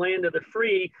country, the land of the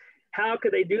free. How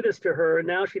could they do this to her? And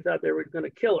now she thought they were going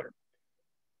to kill her.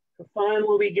 So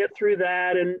finally, we get through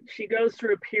that, and she goes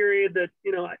through a period that,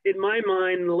 you know, in my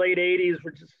mind, in the late 80s,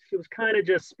 she was kind of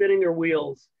just spinning her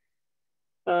wheels.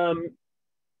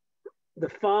 The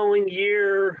following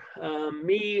year,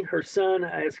 me, her son,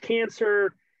 has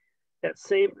cancer.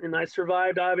 And I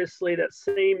survived, obviously. That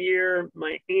same year,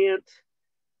 my aunt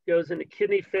goes into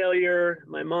kidney failure.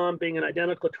 My mom, being an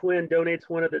identical twin, donates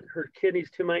one of her kidneys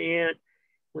to my aunt.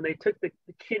 When they took the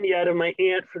kidney out of my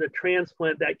aunt for the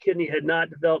transplant, that kidney had not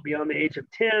developed beyond the age of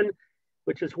 10,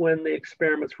 which is when the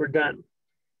experiments were done.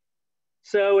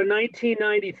 So in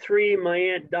 1993, my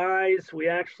aunt dies. We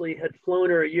actually had flown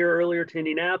her a year earlier to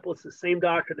Indianapolis. The same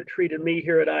doctor that treated me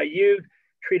here at IU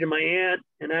treated my aunt,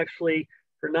 and actually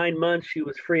for 9 months, she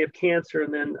was free of cancer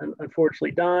and then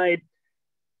unfortunately died.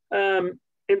 And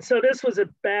so this was a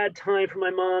bad time for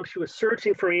my mom. She was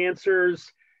searching for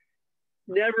answers,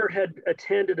 never had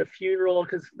attended a funeral,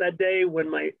 because that day when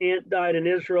my aunt died in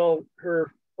Israel,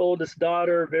 her oldest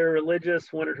daughter, very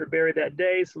religious, wanted her buried that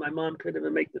day. So my mom couldn't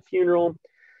even make the funeral.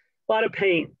 A lot of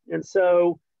pain. And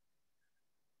so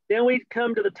then we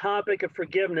come to the topic of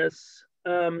forgiveness.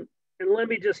 And let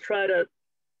me just try to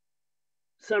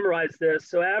summarize this.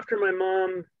 So after my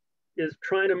mom is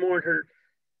trying to mourn her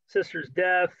sister's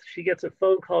death, she gets a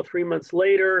phone call 3 months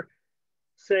later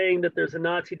saying that there's a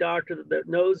Nazi doctor that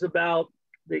knows about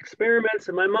the experiments.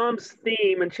 And my mom's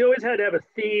theme, and she always had to have a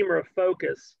theme or a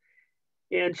focus,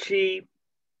 and she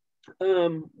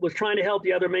was trying to help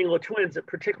the other Mengele twins,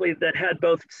 particularly that had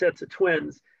both sets of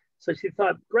twins. So she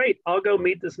thought, great, I'll go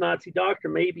meet this Nazi doctor.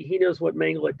 Maybe he knows what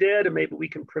Mengele did, and maybe we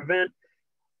can prevent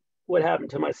what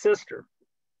happened to my sister.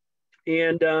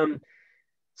 And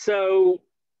so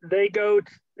they go,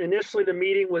 initially the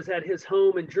meeting was at his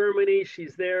home in Germany.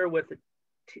 She's there with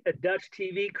a Dutch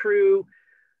TV crew,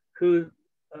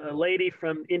 a lady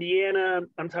from Indiana,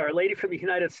 a lady from the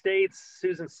United States,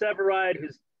 Susan Severide,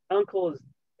 whose uncle is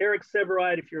Eric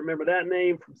Severide, if you remember that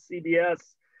name, from CBS.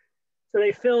 So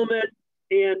they film it.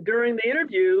 And during the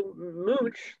interview,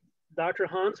 Munch, Dr.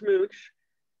 Hans Munch,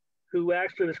 who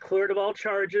actually was cleared of all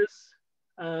charges,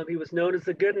 he was known as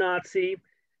the good Nazi.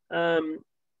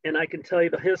 And I can tell you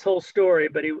his whole story,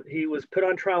 but he was put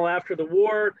on trial after the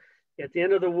war. At the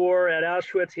end of the war at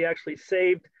Auschwitz, he actually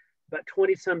saved about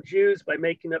 20-some Jews by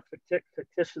making up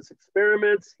fictitious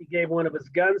experiments. He gave one of his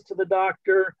guns to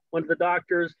one of the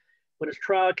doctors. When his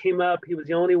trial came up, he was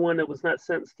the only one that was not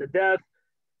sentenced to death.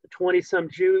 The 20-some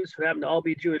Jews, who happened to all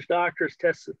be Jewish doctors,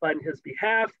 testified in his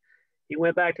behalf. He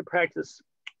went back to practice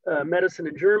medicine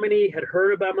in Germany, had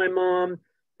heard about my mom,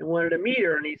 and wanted to meet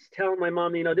her. And he's telling my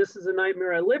mom, you know, this is a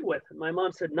nightmare I live with. And my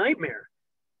mom said, nightmare?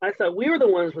 I thought we were the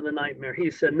ones with the nightmare. He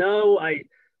said, no, I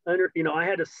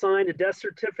had to sign the death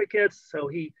certificates. So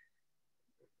he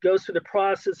goes through the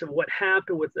process of what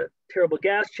happened with the terrible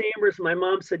gas chambers. My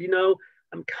mom said, you know,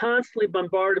 I'm constantly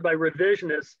bombarded by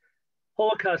revisionists,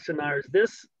 Holocaust deniers.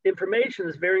 This information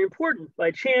is very important.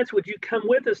 By chance, would you come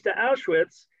with us to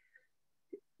Auschwitz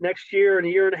next year? In a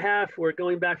year and a half, we're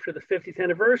going back for the 50th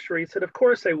anniversary. He said, of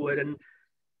course I would. And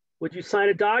would you sign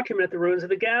a document at the ruins of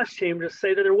the gas chamber to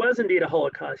say that there was indeed a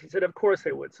Holocaust? He said, of course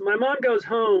I would. So my mom goes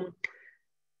home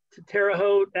to Terre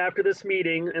Haute after this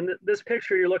meeting. And this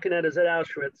picture you're looking at is at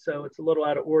Auschwitz, so it's a little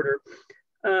out of order.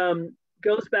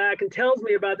 Goes back and tells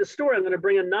me about the story. I'm going to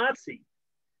bring a Nazi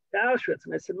to Auschwitz.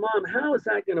 And I said, Mom, how is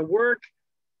that going to work?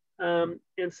 And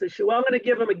so she, well, I'm going to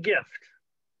give him a gift.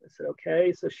 I said,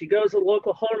 okay. So she goes to the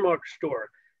local Hallmark store,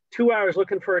 2 hours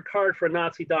looking for a card for a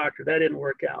Nazi doctor. That didn't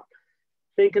work out.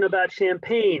 Thinking about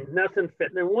champagne, nothing fit.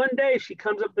 And then one day she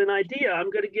comes up with an idea.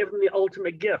 I'm going to give him the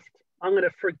ultimate gift. I'm going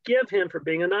to forgive him for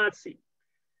being a Nazi.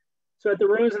 So at the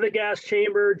ruins of the gas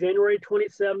chamber, January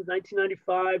 27,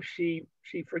 1995, she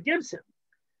forgives him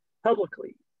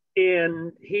publicly.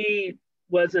 And he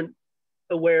wasn't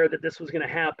aware that this was going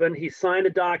to happen. He signed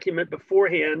a document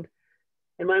beforehand.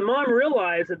 And my mom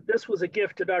realized that this was a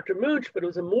gift to Dr. Munch, but it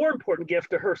was a more important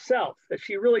gift to herself, that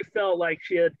she really felt like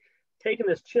she had taken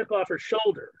this chip off her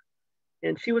shoulder,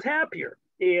 and she was happier.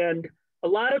 And a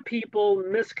lot of people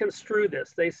misconstrue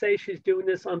this. They say she's doing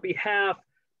this on behalf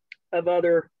of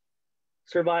other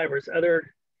survivors,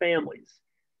 other families.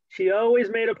 She always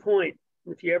made a point,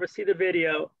 if you ever see the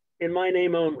video, in my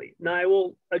name only. Now, I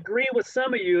will agree with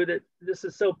some of you that this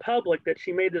is so public, that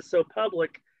she made this so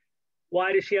public.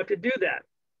 Why does she have to do that?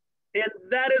 And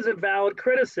that is a valid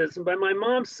criticism, but my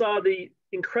mom saw the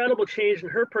incredible change in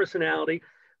her personality.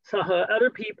 So other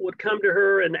people would come to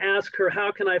her and ask her,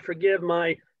 how can I forgive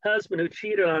my husband who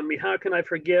cheated on me? How can I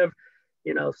forgive,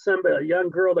 somebody, a young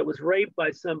girl that was raped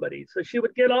by somebody? So she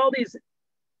would get all these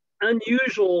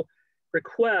unusual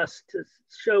requests to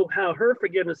show how her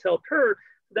forgiveness helped her.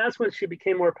 That's when she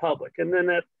became more public. And then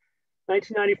that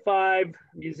 1995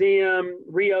 museum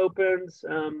reopens,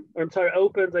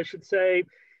 opens, I should say.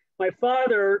 My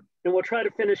father, and we'll try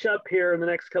to finish up here in the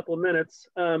next couple of minutes.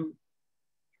 My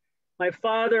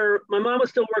mom was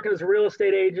still working as a real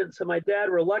estate agent, so my dad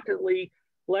reluctantly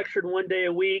lectured one day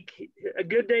a week. A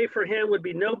good day for him would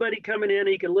be nobody coming in.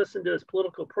 He could listen to his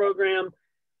political program.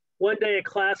 One day a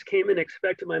class came in,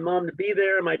 expected my mom to be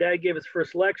there. My dad gave his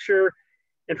first lecture.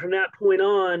 And from that point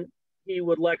on, he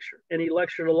would lecture, and he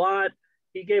lectured a lot.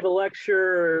 He gave a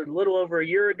lecture a little over a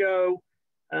year ago.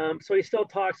 So he still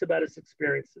talks about his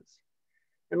experiences.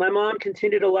 And my mom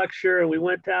continued to lecture, and we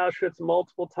went to Auschwitz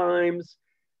multiple times.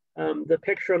 The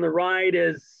picture on the right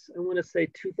is, I want to say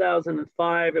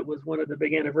 2005. It was one of the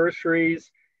big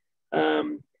anniversaries.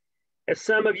 As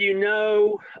some of you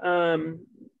know,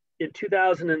 in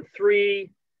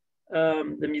 2003,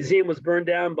 the museum was burned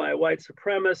down by a white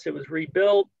supremacist. It was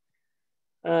rebuilt.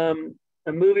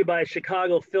 A movie by a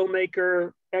Chicago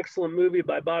filmmaker, excellent movie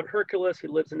by Bob Hercules, who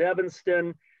lives in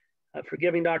Evanston,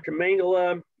 Forgiving Dr.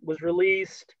 Mengele, was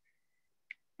released.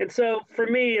 And so for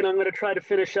me, and I'm going to try to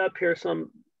finish up here, so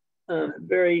I'm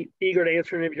very eager to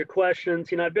answer any of your questions.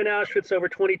 I've been to Auschwitz over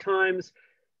 20 times.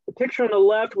 The picture on the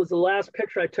left was the last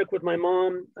picture I took with my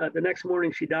mom. The next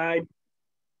morning she died.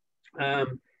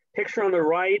 Picture on the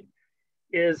right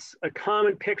is a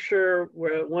common picture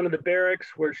where one of the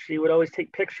barracks where she would always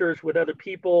take pictures with other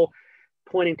people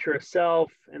pointing to herself.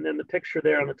 And then the picture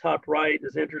there on the top right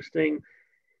is interesting.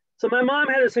 So my mom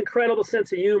had this incredible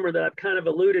sense of humor that I've kind of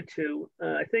alluded to.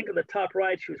 I think on the top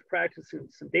right, she was practicing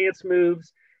some dance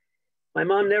moves. My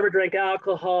mom never drank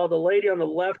alcohol. The lady on the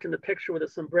left in the picture with a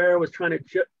sombrero was trying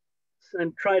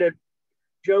to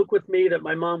joke with me that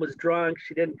my mom was drunk.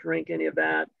 She didn't drink any of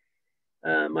that.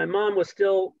 My mom was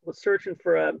searching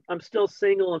for I'm still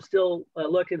single, I'm still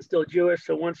looking, still Jewish.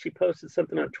 So once she posted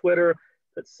something on Twitter,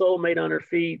 that soulmate on her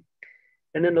feet.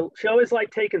 And then she always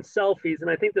liked taking selfies. And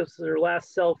I think this was her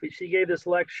last selfie. She gave this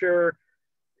lecture at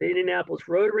the Indianapolis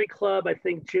Rotary Club, I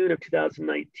think June of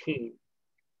 2019.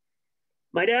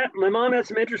 My mom had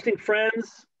some interesting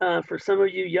friends. For some of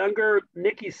you younger,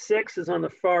 Nicky Sixx is on the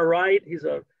far right. He's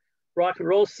a rock and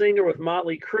roll singer with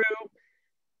Motley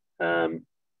Crue.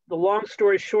 The long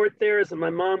story short there is that my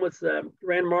mom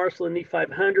ran Marshall in the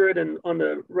 500, and on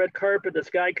the red carpet, this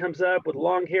guy comes up with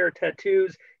long hair,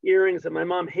 tattoos, earrings, and my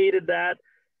mom hated that.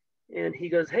 And he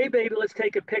goes, "Hey, baby, let's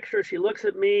take a picture." She looks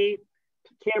at me,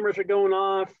 cameras are going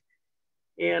off.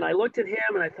 And I looked at him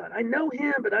and I thought, I know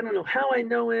him, but I don't know how I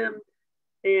know him.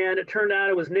 And it turned out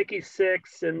it was Nicky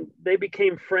Sixx, and they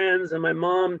became friends. And my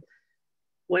mom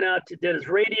went out to did his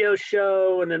radio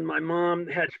show, and then my mom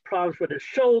had problems with his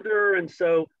shoulder, and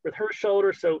so with her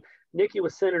shoulder, so Nicky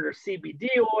was sending her CBD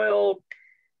oil,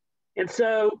 and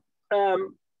so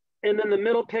and then the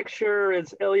middle picture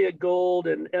is Elliot Gould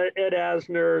and Ed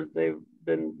Asner.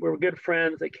 We're good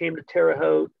friends. They came to Terre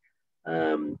Haute,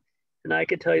 and I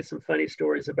could tell you some funny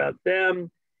stories about them.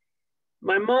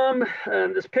 My mom,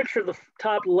 this picture of the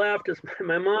top left is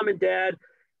my mom and dad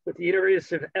with the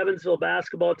University of Evansville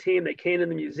basketball team. They came to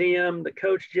the museum. The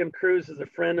coach, Jim Cruz, is a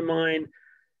friend of mine.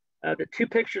 The two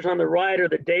pictures on the right are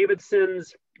the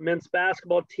Davidsons men's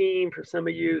basketball team. For some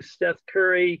of you, Steph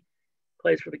Curry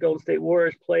plays for the Golden State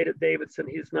Warriors, played at Davidson.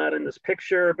 He's not in this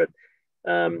picture, but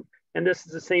and this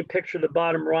is the same picture, the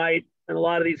bottom right. And a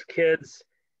lot of these kids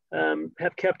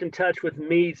have kept in touch with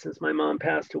me since my mom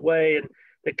passed away. And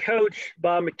the coach,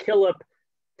 Bob McKillop,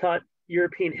 taught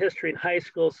European history in high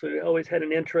school, so he always had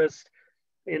an interest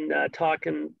in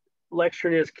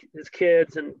lecturing his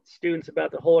kids and students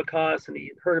about the Holocaust, and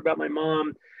he heard about my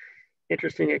mom.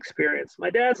 Interesting experience. My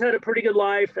dad's had a pretty good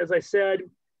life. As I said,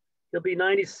 he'll be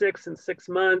 96 in 6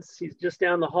 months. He's just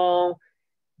down the hall.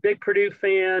 Big Purdue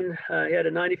fan. He had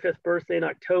a 95th birthday in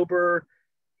October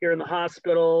here in the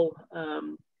hospital.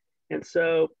 And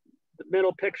so the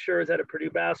middle picture is at a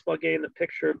Purdue basketball game. The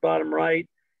picture bottom right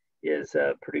is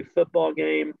a Purdue football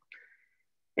game.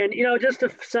 And, just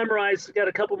to summarize, got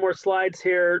a couple more slides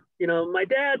here. My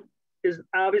dad is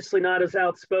obviously not as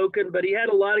outspoken, but he had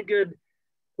a lot of good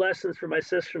lessons for my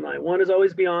sister and I. One is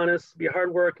always be honest, be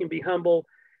hardworking, be humble,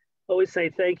 always say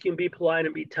thank you and be polite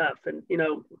and be tough. And,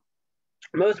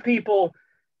 most people,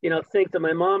 think that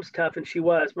my mom's tough, and she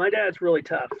was. My dad's really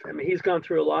tough. I mean, he's gone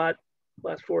through a lot the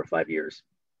last 4 or 5 years.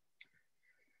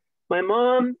 My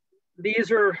mom,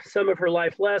 these are some of her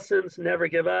life lessons: never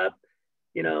give up.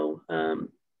 You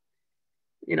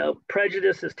know,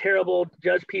 prejudice is terrible.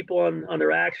 Judge people on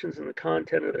their actions and the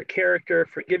content of their character.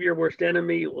 Forgive your worst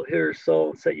enemy. You will heal your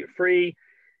soul and set you free.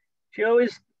 She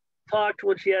always talked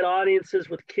when she had audiences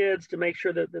with kids to make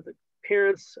sure that the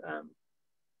parents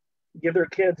give their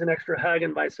kids an extra hug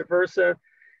and vice versa.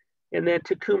 And then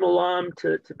Tikkun Olam,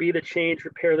 to be the change,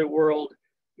 repair the world.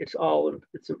 It's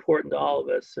important to all of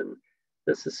us. And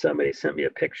this is somebody sent me a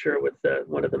picture with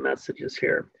one of the messages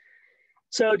here.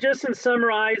 So just in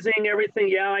summarizing everything,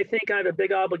 yeah, I think I have a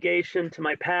big obligation to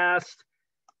my past.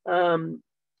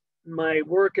 My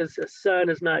work as a son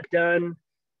is not done.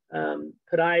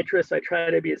 Podiatrist, I try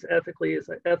to be as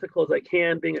ethical as I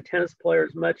can. Being a tennis player,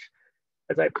 as much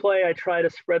as I play, I try to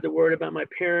spread the word about my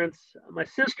parents. My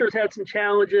sister's had some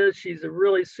challenges. She's a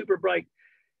really super bright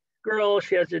girl.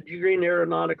 She has a degree in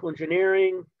aeronautical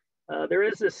engineering. There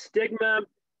is a stigma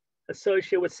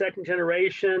associated with second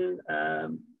generation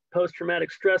post-traumatic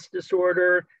stress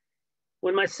disorder.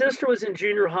 When my sister was in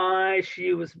junior high,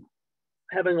 she was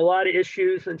having a lot of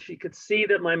issues, and she could see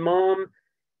that my mom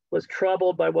was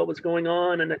troubled by what was going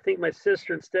on. And I think my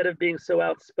sister, instead of being so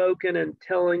outspoken and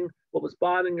telling what was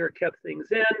bothering her, kept things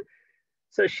in.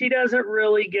 So she doesn't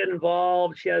really get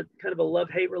involved. She had kind of a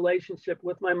love-hate relationship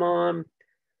with my mom.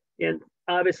 And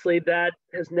obviously that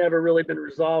has never really been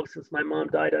resolved since my mom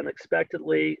died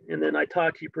unexpectedly. And then I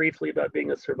talked to you briefly about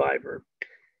being a survivor.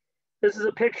 This is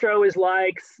a picture I always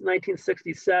liked,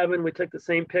 1967. We took the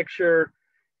same picture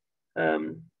a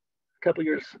couple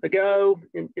years ago.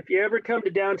 And if you ever come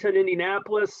to downtown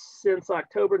Indianapolis since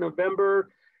October, November,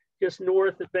 just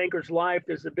north of Banker's Life,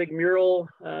 there's a big mural.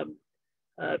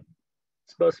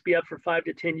 Supposed to be up for 5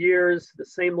 to 10 years. The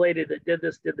same lady that did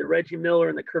this did the Reggie Miller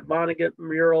and the Kurt Vonnegut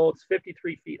mural. It's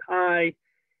 53 feet high.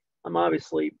 I'm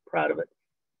obviously proud of it.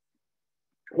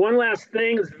 One last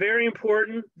thing is very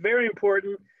important, very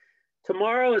important.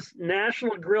 Tomorrow is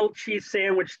National Grilled Cheese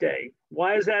Sandwich Day.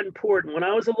 Why is that important? When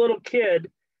I was a little kid,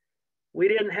 we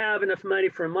didn't have enough money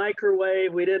for a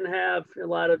microwave. We didn't have a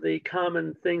lot of the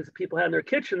common things that people had in their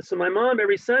kitchens. So my mom,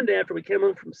 every Sunday after we came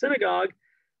home from synagogue,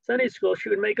 Sunday school, she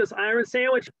would make us iron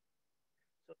sandwiches.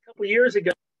 So a couple of years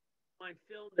ago, I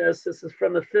filmed this. This is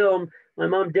from the film. My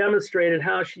mom demonstrated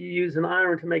how she used an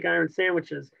iron to make iron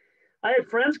sandwiches. I had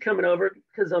friends coming over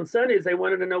because on Sundays, they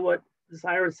wanted to know what this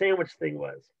iron sandwich thing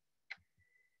was.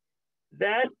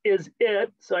 That is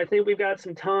it. So I think we've got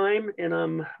some time, and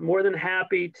I'm more than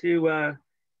happy to,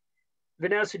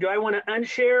 Vanessa, do I want to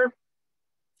unshare?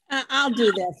 I'll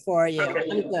do that for you.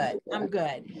 Okay. I'm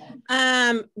good.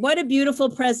 What a beautiful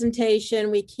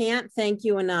presentation. We can't thank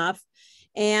you enough.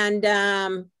 And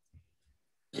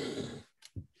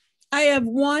I have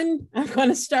one, I'm going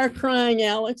to start crying,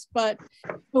 Alex, but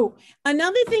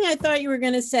another thing I thought you were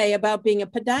going to say about being a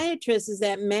podiatrist is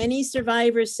that many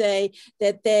survivors say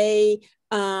that they,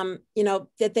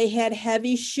 that they had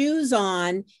heavy shoes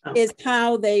on is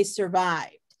how they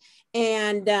survived.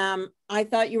 And I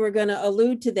thought you were going to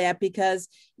allude to that because,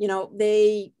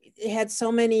 they had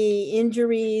so many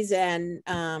injuries and,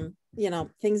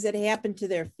 things that happened to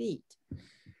their feet.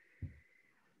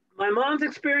 My mom's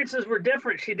experiences were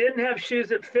different. She didn't have shoes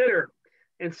that fit her.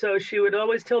 And so she would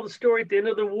always tell the story at the end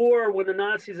of the war when the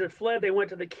Nazis had fled, they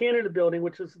went to the Canada building,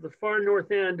 which was the far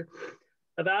north end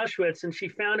of Auschwitz. And she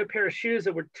found a pair of shoes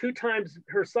that were 2 times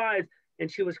her size. And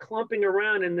she was clumping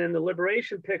around. And then the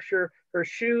liberation picture, her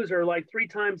shoes are like 3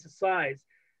 times the size.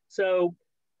 So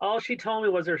all she told me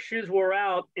was her shoes wore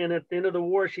out. And at the end of the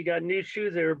war, she got new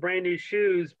shoes. They were brand new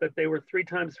shoes, but they were 3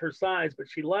 times her size. But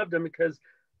she loved them because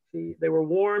they were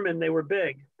warm and they were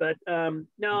big. But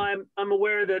no, I'm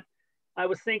aware that I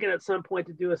was thinking at some point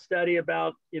to do a study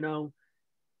about, the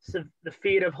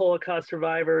feet of Holocaust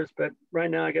survivors, but right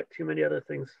now I got too many other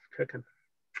things cooking.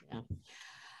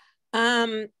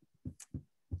 Yeah.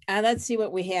 Let's see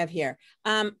what we have here.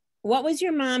 What was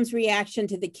your mom's reaction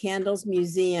to the Candles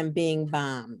Museum being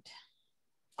bombed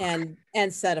and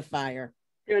set afire?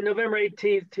 Yeah, November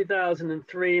 18th,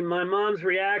 2003. My mom's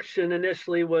reaction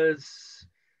initially was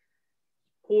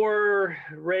horror,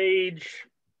 rage,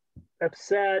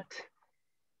 upset.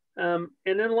 And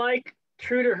then, like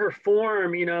true to her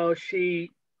form, she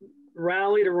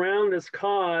rallied around this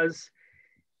cause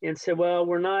and said, well,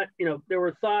 we're not, there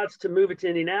were thoughts to move it to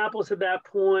Indianapolis at that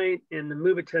point and to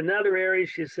move it to another area.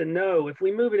 She said, no, if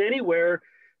we move it anywhere,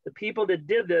 the people that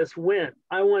did this win.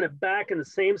 I want it back in the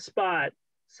same spot,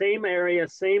 same area,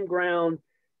 same ground.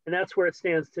 And that's where it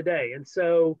stands today. And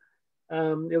so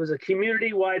it was a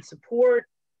community-wide support.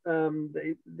 There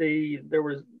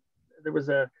was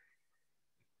a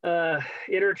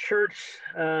interchurch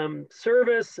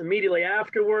service immediately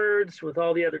afterwards with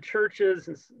all the other churches,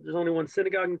 and there's only one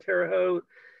synagogue in Terre Haute.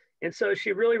 And so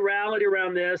she really rallied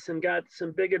around this and got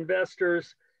some big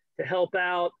investors to help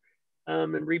out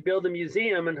and rebuild the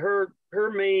museum. And her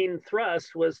main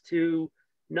thrust was to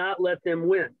not let them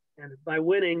win. And by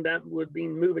winning, that would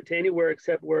mean move it to anywhere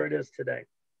except where it is today.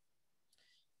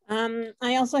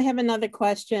 I also have another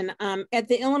question. At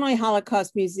the Illinois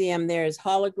Holocaust Museum, there's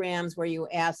holograms where you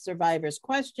ask survivors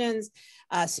questions.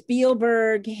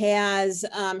 Spielberg has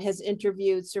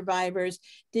interviewed survivors.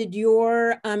 Did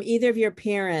either of your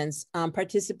parents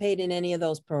participate in any of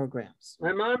those programs?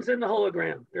 My mom's in the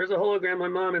hologram. There's a hologram of my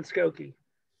mom in Skokie.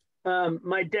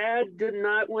 My dad did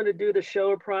not want to do the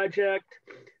Shoah project.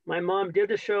 My mom did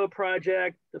the Shoah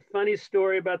project. The funny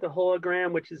story about the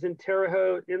hologram, which is in Terre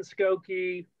Haute, in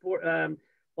Skokie,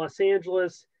 Los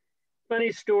Angeles.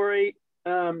 Funny story.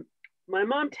 My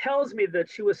mom tells me that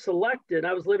she was selected.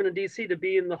 I was living in DC to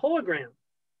be in the hologram.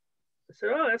 I said,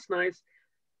 oh, that's nice.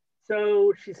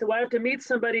 So she said, well, I have to meet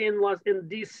somebody in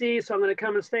DC, so I'm going to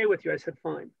come and stay with you. I said,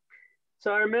 fine.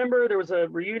 So I remember there was a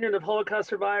reunion of Holocaust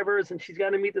survivors, and she's got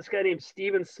to meet this guy named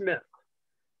Stephen Smith.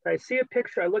 I see a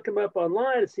picture, I look him up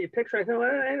online, I see a picture, I thought,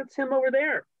 well, it's him over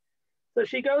there. So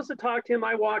she goes to talk to him,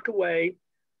 I walk away,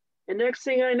 and next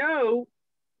thing I know,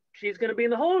 she's going to be in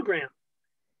the hologram.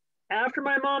 After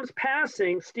my mom's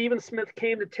passing, Stephen Smith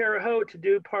came to Terre Haute to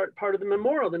do part of the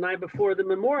memorial. The night before the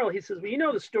memorial, he says, well, you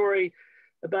know the story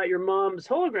about your mom's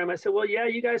hologram. I said, well, yeah,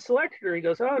 you guys selected her. He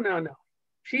goes, oh, no,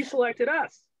 she selected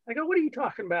us. I go, what are you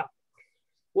talking about?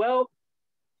 Well,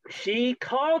 she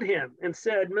called him and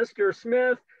said, Mr.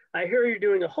 Smith, I hear you're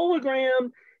doing a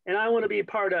hologram and I want to be a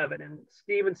part of it. And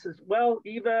Stephen says, well,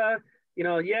 Eva,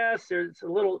 yes, it's a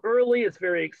little early. It's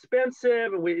very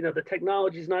expensive. And the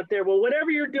technology's not there. Well,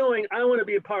 whatever you're doing, I want to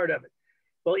be a part of it.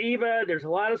 Well, Eva, there's a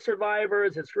lot of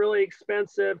survivors. It's really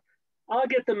expensive. I'll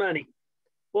get the money.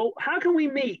 Well, how can we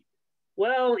meet?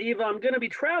 Well, Eva, I'm going to be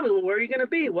traveling. Well, where are you going to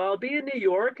be? Well, I'll be in New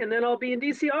York and then I'll be in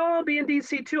DC. Oh, I'll be in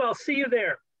DC too. I'll see you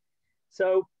there.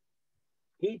 So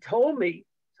he told me,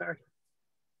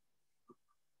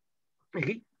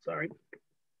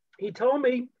 he told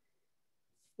me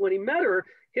when he met her,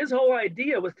 his whole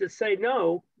idea was to say,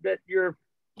 no, that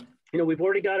we've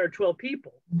already got our 12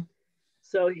 people.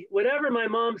 So whatever my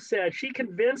mom said, she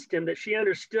convinced him that she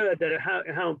understood that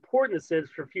how important this is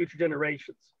for future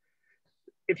generations.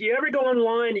 If you ever go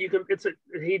online, he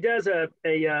does a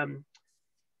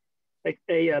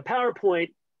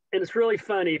PowerPoint, and it's really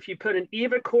funny. If you put an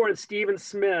Eva Kor and Stephen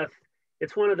Smith,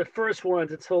 it's one of the first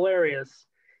ones. It's hilarious.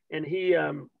 And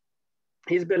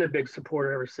he's been a big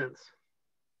supporter ever since.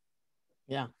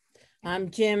 Yeah.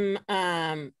 Jim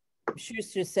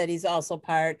Schuster said he's also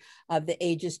part of the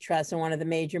Aegis Trust and one of the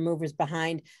major movers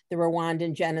behind the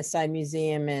Rwandan Genocide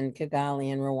Museum in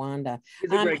Kigali in Rwanda.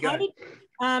 He's a great guy.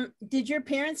 Did your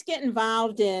parents get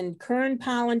involved in current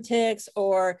politics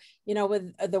or,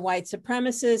 with the white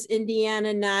supremacists?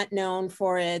 Indiana not known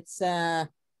for its,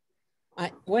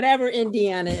 whatever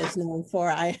Indiana is known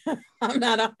for, I'm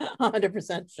not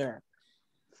 100% sure.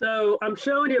 So I'm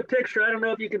showing you a picture. I don't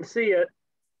know if you can see it.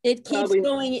 It keeps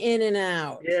going in and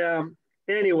out. Yeah.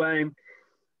 Anyway,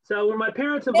 so when my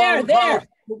parents involved involved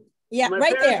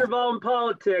in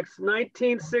politics,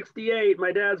 1968,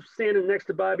 my dad's standing next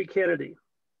to Bobby Kennedy.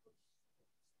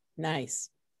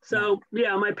 Nice. So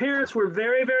yeah, my parents were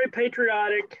very, very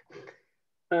patriotic.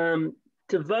 To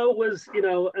vote was,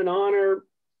 an honor.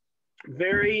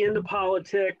 Very into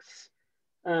politics.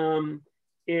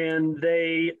 And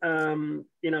they, I can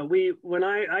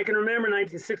remember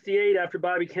 1968 after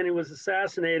Bobby Kennedy was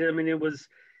assassinated.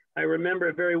 I remember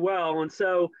it very well. And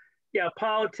so, yeah,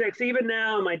 politics, even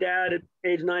now, my dad at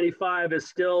age 95 is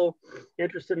still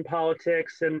interested in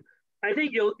politics. And I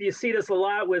think you see this a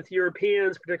lot with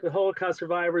Europeans, particularly Holocaust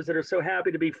survivors that are so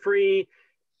happy to be free.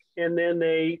 And then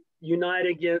they unite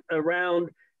again around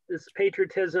this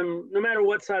patriotism, no matter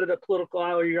what side of the political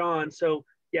aisle you're on. So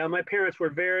yeah, my parents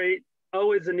were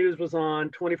always the news was on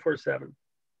 24/7.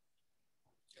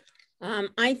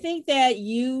 I think that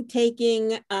you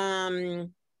taking,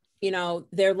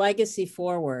 their legacy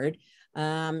forward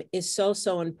is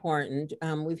so important.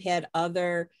 We've had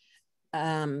other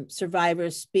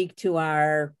survivors speak to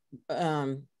our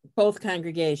both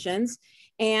congregations,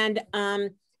 and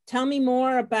tell me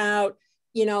more about,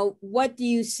 what do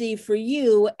you see for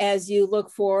you as you look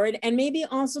forward, and maybe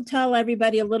also tell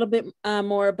everybody a little bit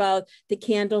more about the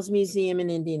Candles Museum in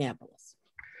Indianapolis.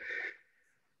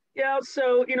 Yeah,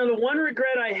 so, the one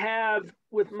regret I have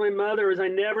with my mother is I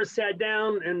never sat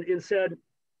down and said,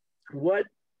 what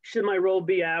should my role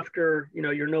be after,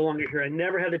 you're no longer here? I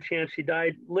never had the chance. She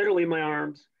died literally in my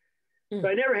arms. So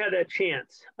I never had that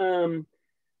chance.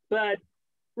 But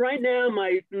right now,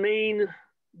 my main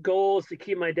goal is to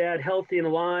keep my dad healthy and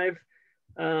alive.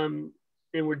 And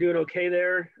we're doing okay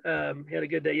there. He had a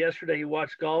good day yesterday. He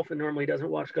watched golf, and normally he doesn't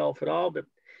watch golf at all, but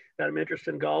got him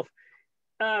interested in golf.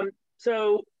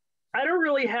 So I don't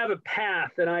really have a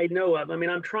path that I know of. I mean,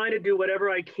 I'm trying to do whatever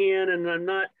I can, and I'm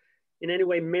not in any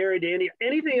way married to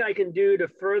anything I can do to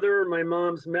further my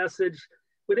mom's message.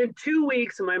 Within 2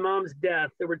 weeks of my mom's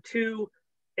death, there were 2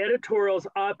 editorials,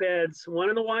 op-eds, one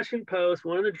in the Washington Post,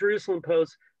 one in the Jerusalem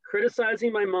Post,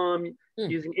 criticizing my mom,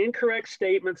 using incorrect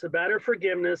statements about her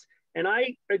forgiveness. And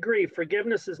I agree,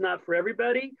 forgiveness is not for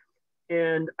everybody.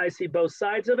 And I see both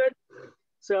sides of it.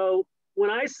 So when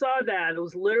I saw that, it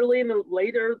was literally in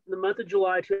the month of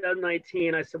July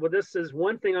 2019, I said, well, this is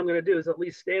one thing I'm going to do, is at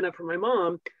least stand up for my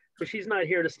mom, because she's not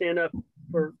here to stand up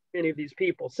for any of these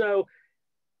people. So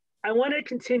I want to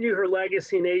continue her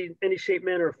legacy in any shape,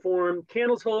 manner, or form.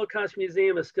 Candles Holocaust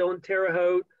Museum is still in Terre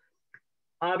Haute.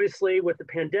 Obviously, with the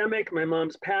pandemic, my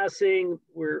mom's passing,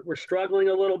 we're struggling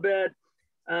a little bit,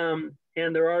 and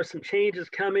there are some changes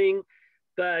coming,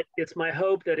 but it's my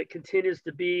hope that it continues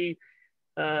to be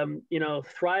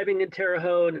thriving in Terre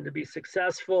Haute and to be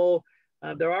successful.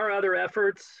 There are other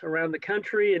efforts around the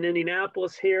country. In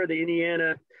Indianapolis here, the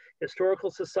Indiana Historical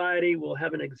Society will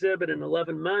have an exhibit in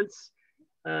 11 months.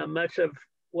 Much of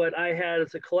what I had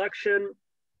as a collection,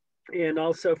 and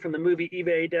also from the movie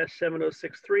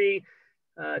EVA-7063,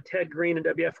 Ted Green and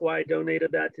WFY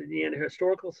donated that to the Indiana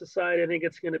Historical Society. I think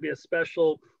it's going to be a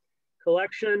special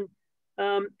collection.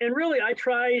 And really, I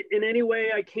try in any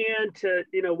way I can to,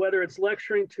 whether it's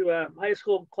lecturing to a high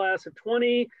school class of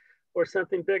 20 or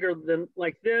something bigger than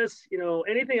like this,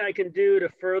 anything I can do to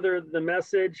further the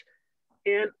message.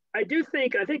 And I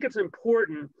think it's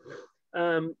important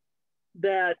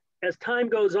that as time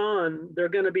goes on, there are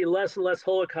going to be less and less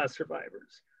Holocaust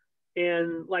survivors.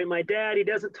 And like my dad, he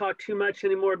doesn't talk too much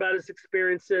anymore about his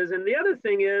experiences. And the other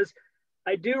thing is,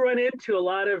 I do run into a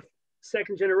lot of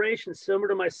second generation, similar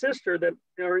to my sister, that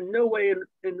are in no way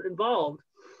involved.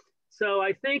 So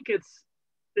I think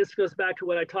this goes back to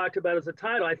what I talked about as a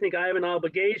title. I think I have an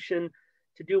obligation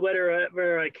to do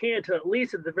whatever I can to, at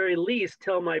the very least,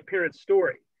 tell my parents'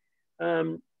 story.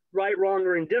 Right, wrong,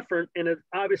 or indifferent. And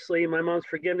obviously my mom's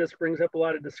forgiveness brings up a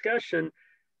lot of discussion,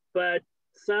 but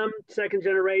some second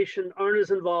generation aren't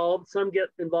as involved. Some get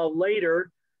involved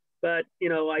later. But,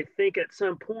 I think at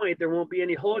some point there won't be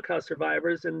any Holocaust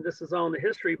survivors, and this is all in the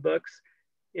history books.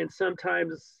 And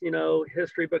sometimes,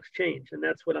 history books change, and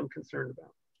that's what I'm concerned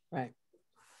about. Right.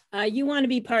 You want to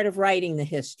be part of writing the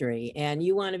history, and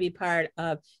you want to be part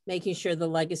of making sure the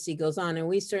legacy goes on. And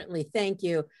we certainly thank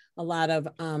you. A lot of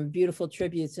beautiful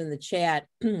tributes in the chat,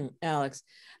 Alex.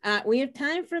 We have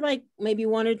time for maybe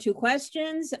 1 or 2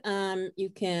 questions. You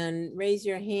can raise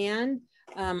your hand.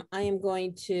 I am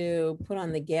going to put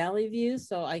on the galley view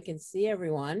so I can see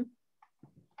everyone.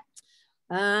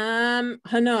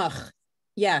 Hanoch,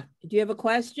 yeah, do you have a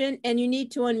question? And you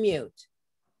need to unmute.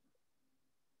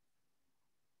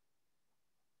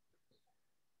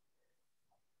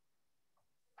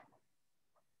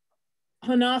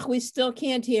 Hanoch, we still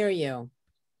can't hear you.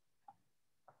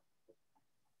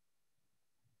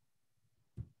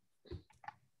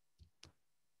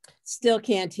 Still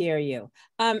can't hear you.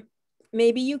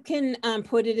 Maybe you can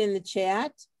put it in the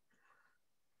chat.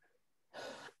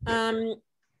 And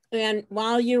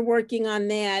while you're working on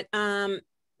that,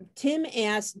 Tim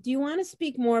asked, do you want to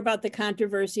speak more about the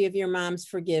controversy of your mom's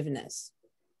forgiveness?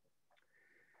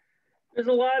 There's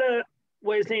a lot of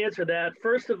ways to answer that.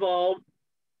 First of all,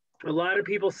 a lot of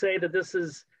people say that this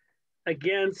is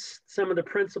against some of the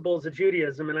principles of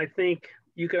Judaism. And I think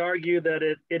you could argue that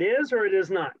it is or it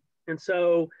is not. And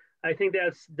so I think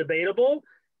that's debatable.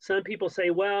 Some people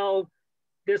say, well,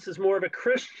 this is more of a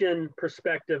Christian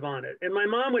perspective on it. And my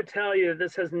mom would tell you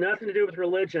this has nothing to do with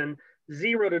religion,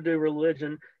 zero to do with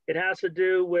religion. It has to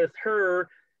do with her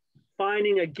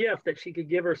finding a gift that she could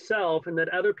give herself, and that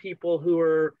other people who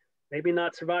are maybe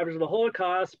not survivors of the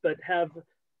Holocaust, but have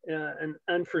an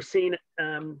unforeseen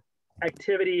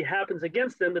activity happens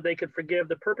against them, that they could forgive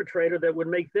the perpetrator, that would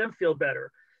make them feel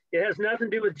better. It has nothing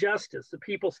to do with justice. The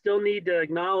people still need to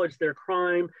acknowledge their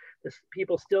crime. The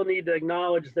people still need to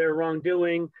acknowledge their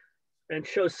wrongdoing, and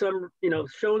show some,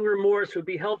 showing remorse would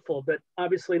be helpful. But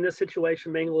obviously in this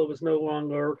situation, Mengele was no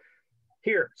longer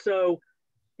here. So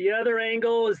the other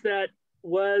angle is that,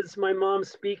 was my mom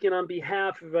speaking on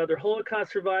behalf of other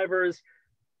Holocaust survivors?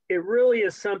 It really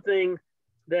is something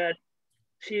that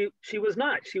she was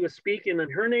not. She was speaking in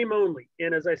her name only.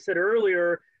 And as I said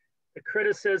earlier, the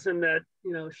criticism that,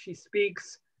 you know, she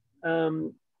speaks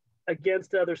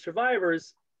against other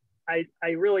survivors, I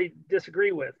really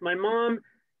disagree with. My mom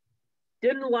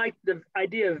didn't like the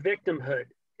idea of victimhood,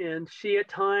 and she at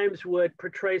times would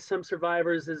portray some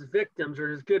survivors as victims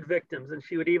or as good victims, and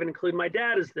she would even include my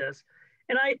dad as this.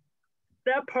 And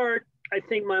that part, I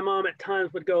think my mom at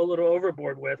times would go a little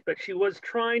overboard with, but she was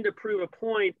trying to prove a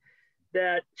point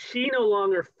that she no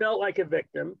longer felt like a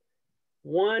victim.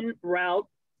 One route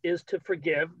is to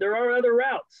forgive. There are other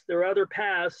routes. There are other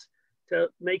paths to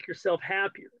make yourself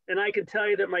happier. And I can tell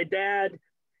you that my dad,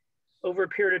 over a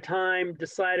period of time,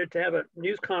 decided to have a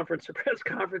news conference or press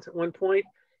conference at one point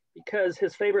because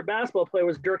his favorite basketball player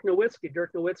was Dirk Nowitzki.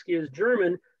 Dirk Nowitzki is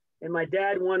German, and my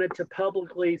dad wanted to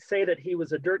publicly say that he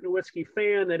was a Dirk Nowitzki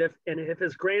fan, that if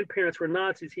his grandparents were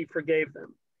Nazis, he forgave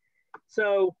them.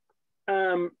 So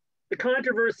the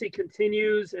controversy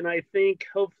continues, and I think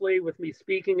hopefully with me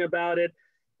speaking about it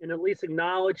and at least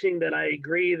acknowledging that I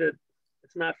agree that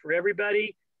it's not for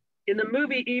everybody. In the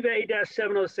movie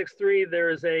eBay-7063, there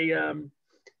is a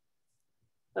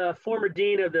former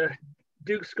dean of the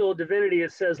Duke School of Divinity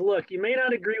that says, look, you may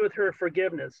not agree with her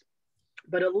forgiveness,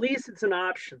 but at least it's an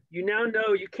option. You now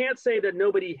know you can't say that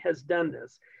nobody has done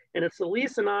this, and it's at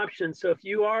least an option. So if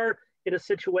you are in a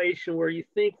situation where you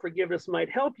think forgiveness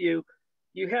might help you,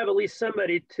 you have at least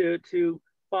somebody to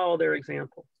follow their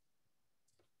example.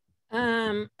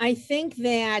 I think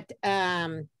that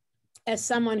as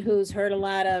someone who's heard a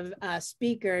lot of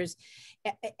speakers,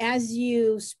 as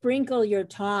you sprinkle your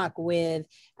talk with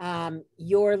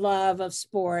your love of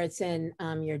sports and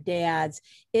your dad's,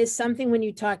 is something when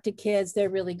you talk to kids, they're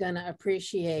really going to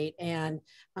appreciate. And,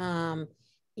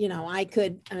 you know,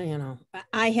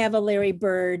 I have a Larry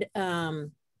Bird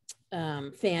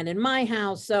fan in my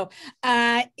house. So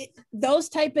those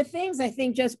type of things, I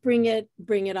think, just bring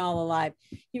it all alive.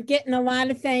 You're getting a lot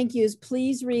of thank yous.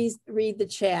 Please read the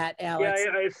chat, Alex.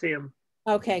 Yeah, I see them.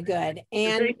 Okay, good.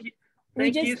 And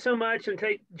thank you so much, and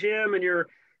take Jim and your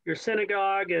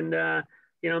synagogue, and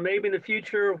you know, maybe in the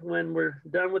future when we're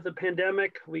done with the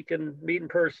pandemic, we can meet in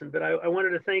person. But I wanted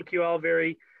to thank you all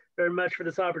very, very much for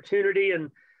this opportunity, and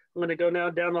I'm going to go now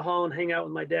down the hall and hang out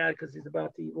with my dad because he's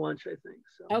about to eat lunch, I think.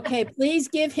 So. Okay, please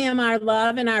give him our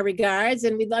love and our regards,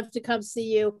 and we'd love to come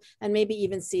see you and maybe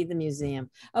even see the museum.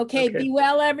 Okay. Be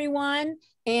well, everyone.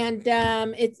 And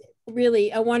it's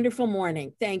really a wonderful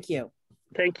morning. Thank you.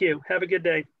 Thank you. Have a good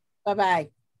day. Bye-bye.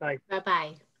 Bye.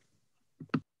 Bye-bye.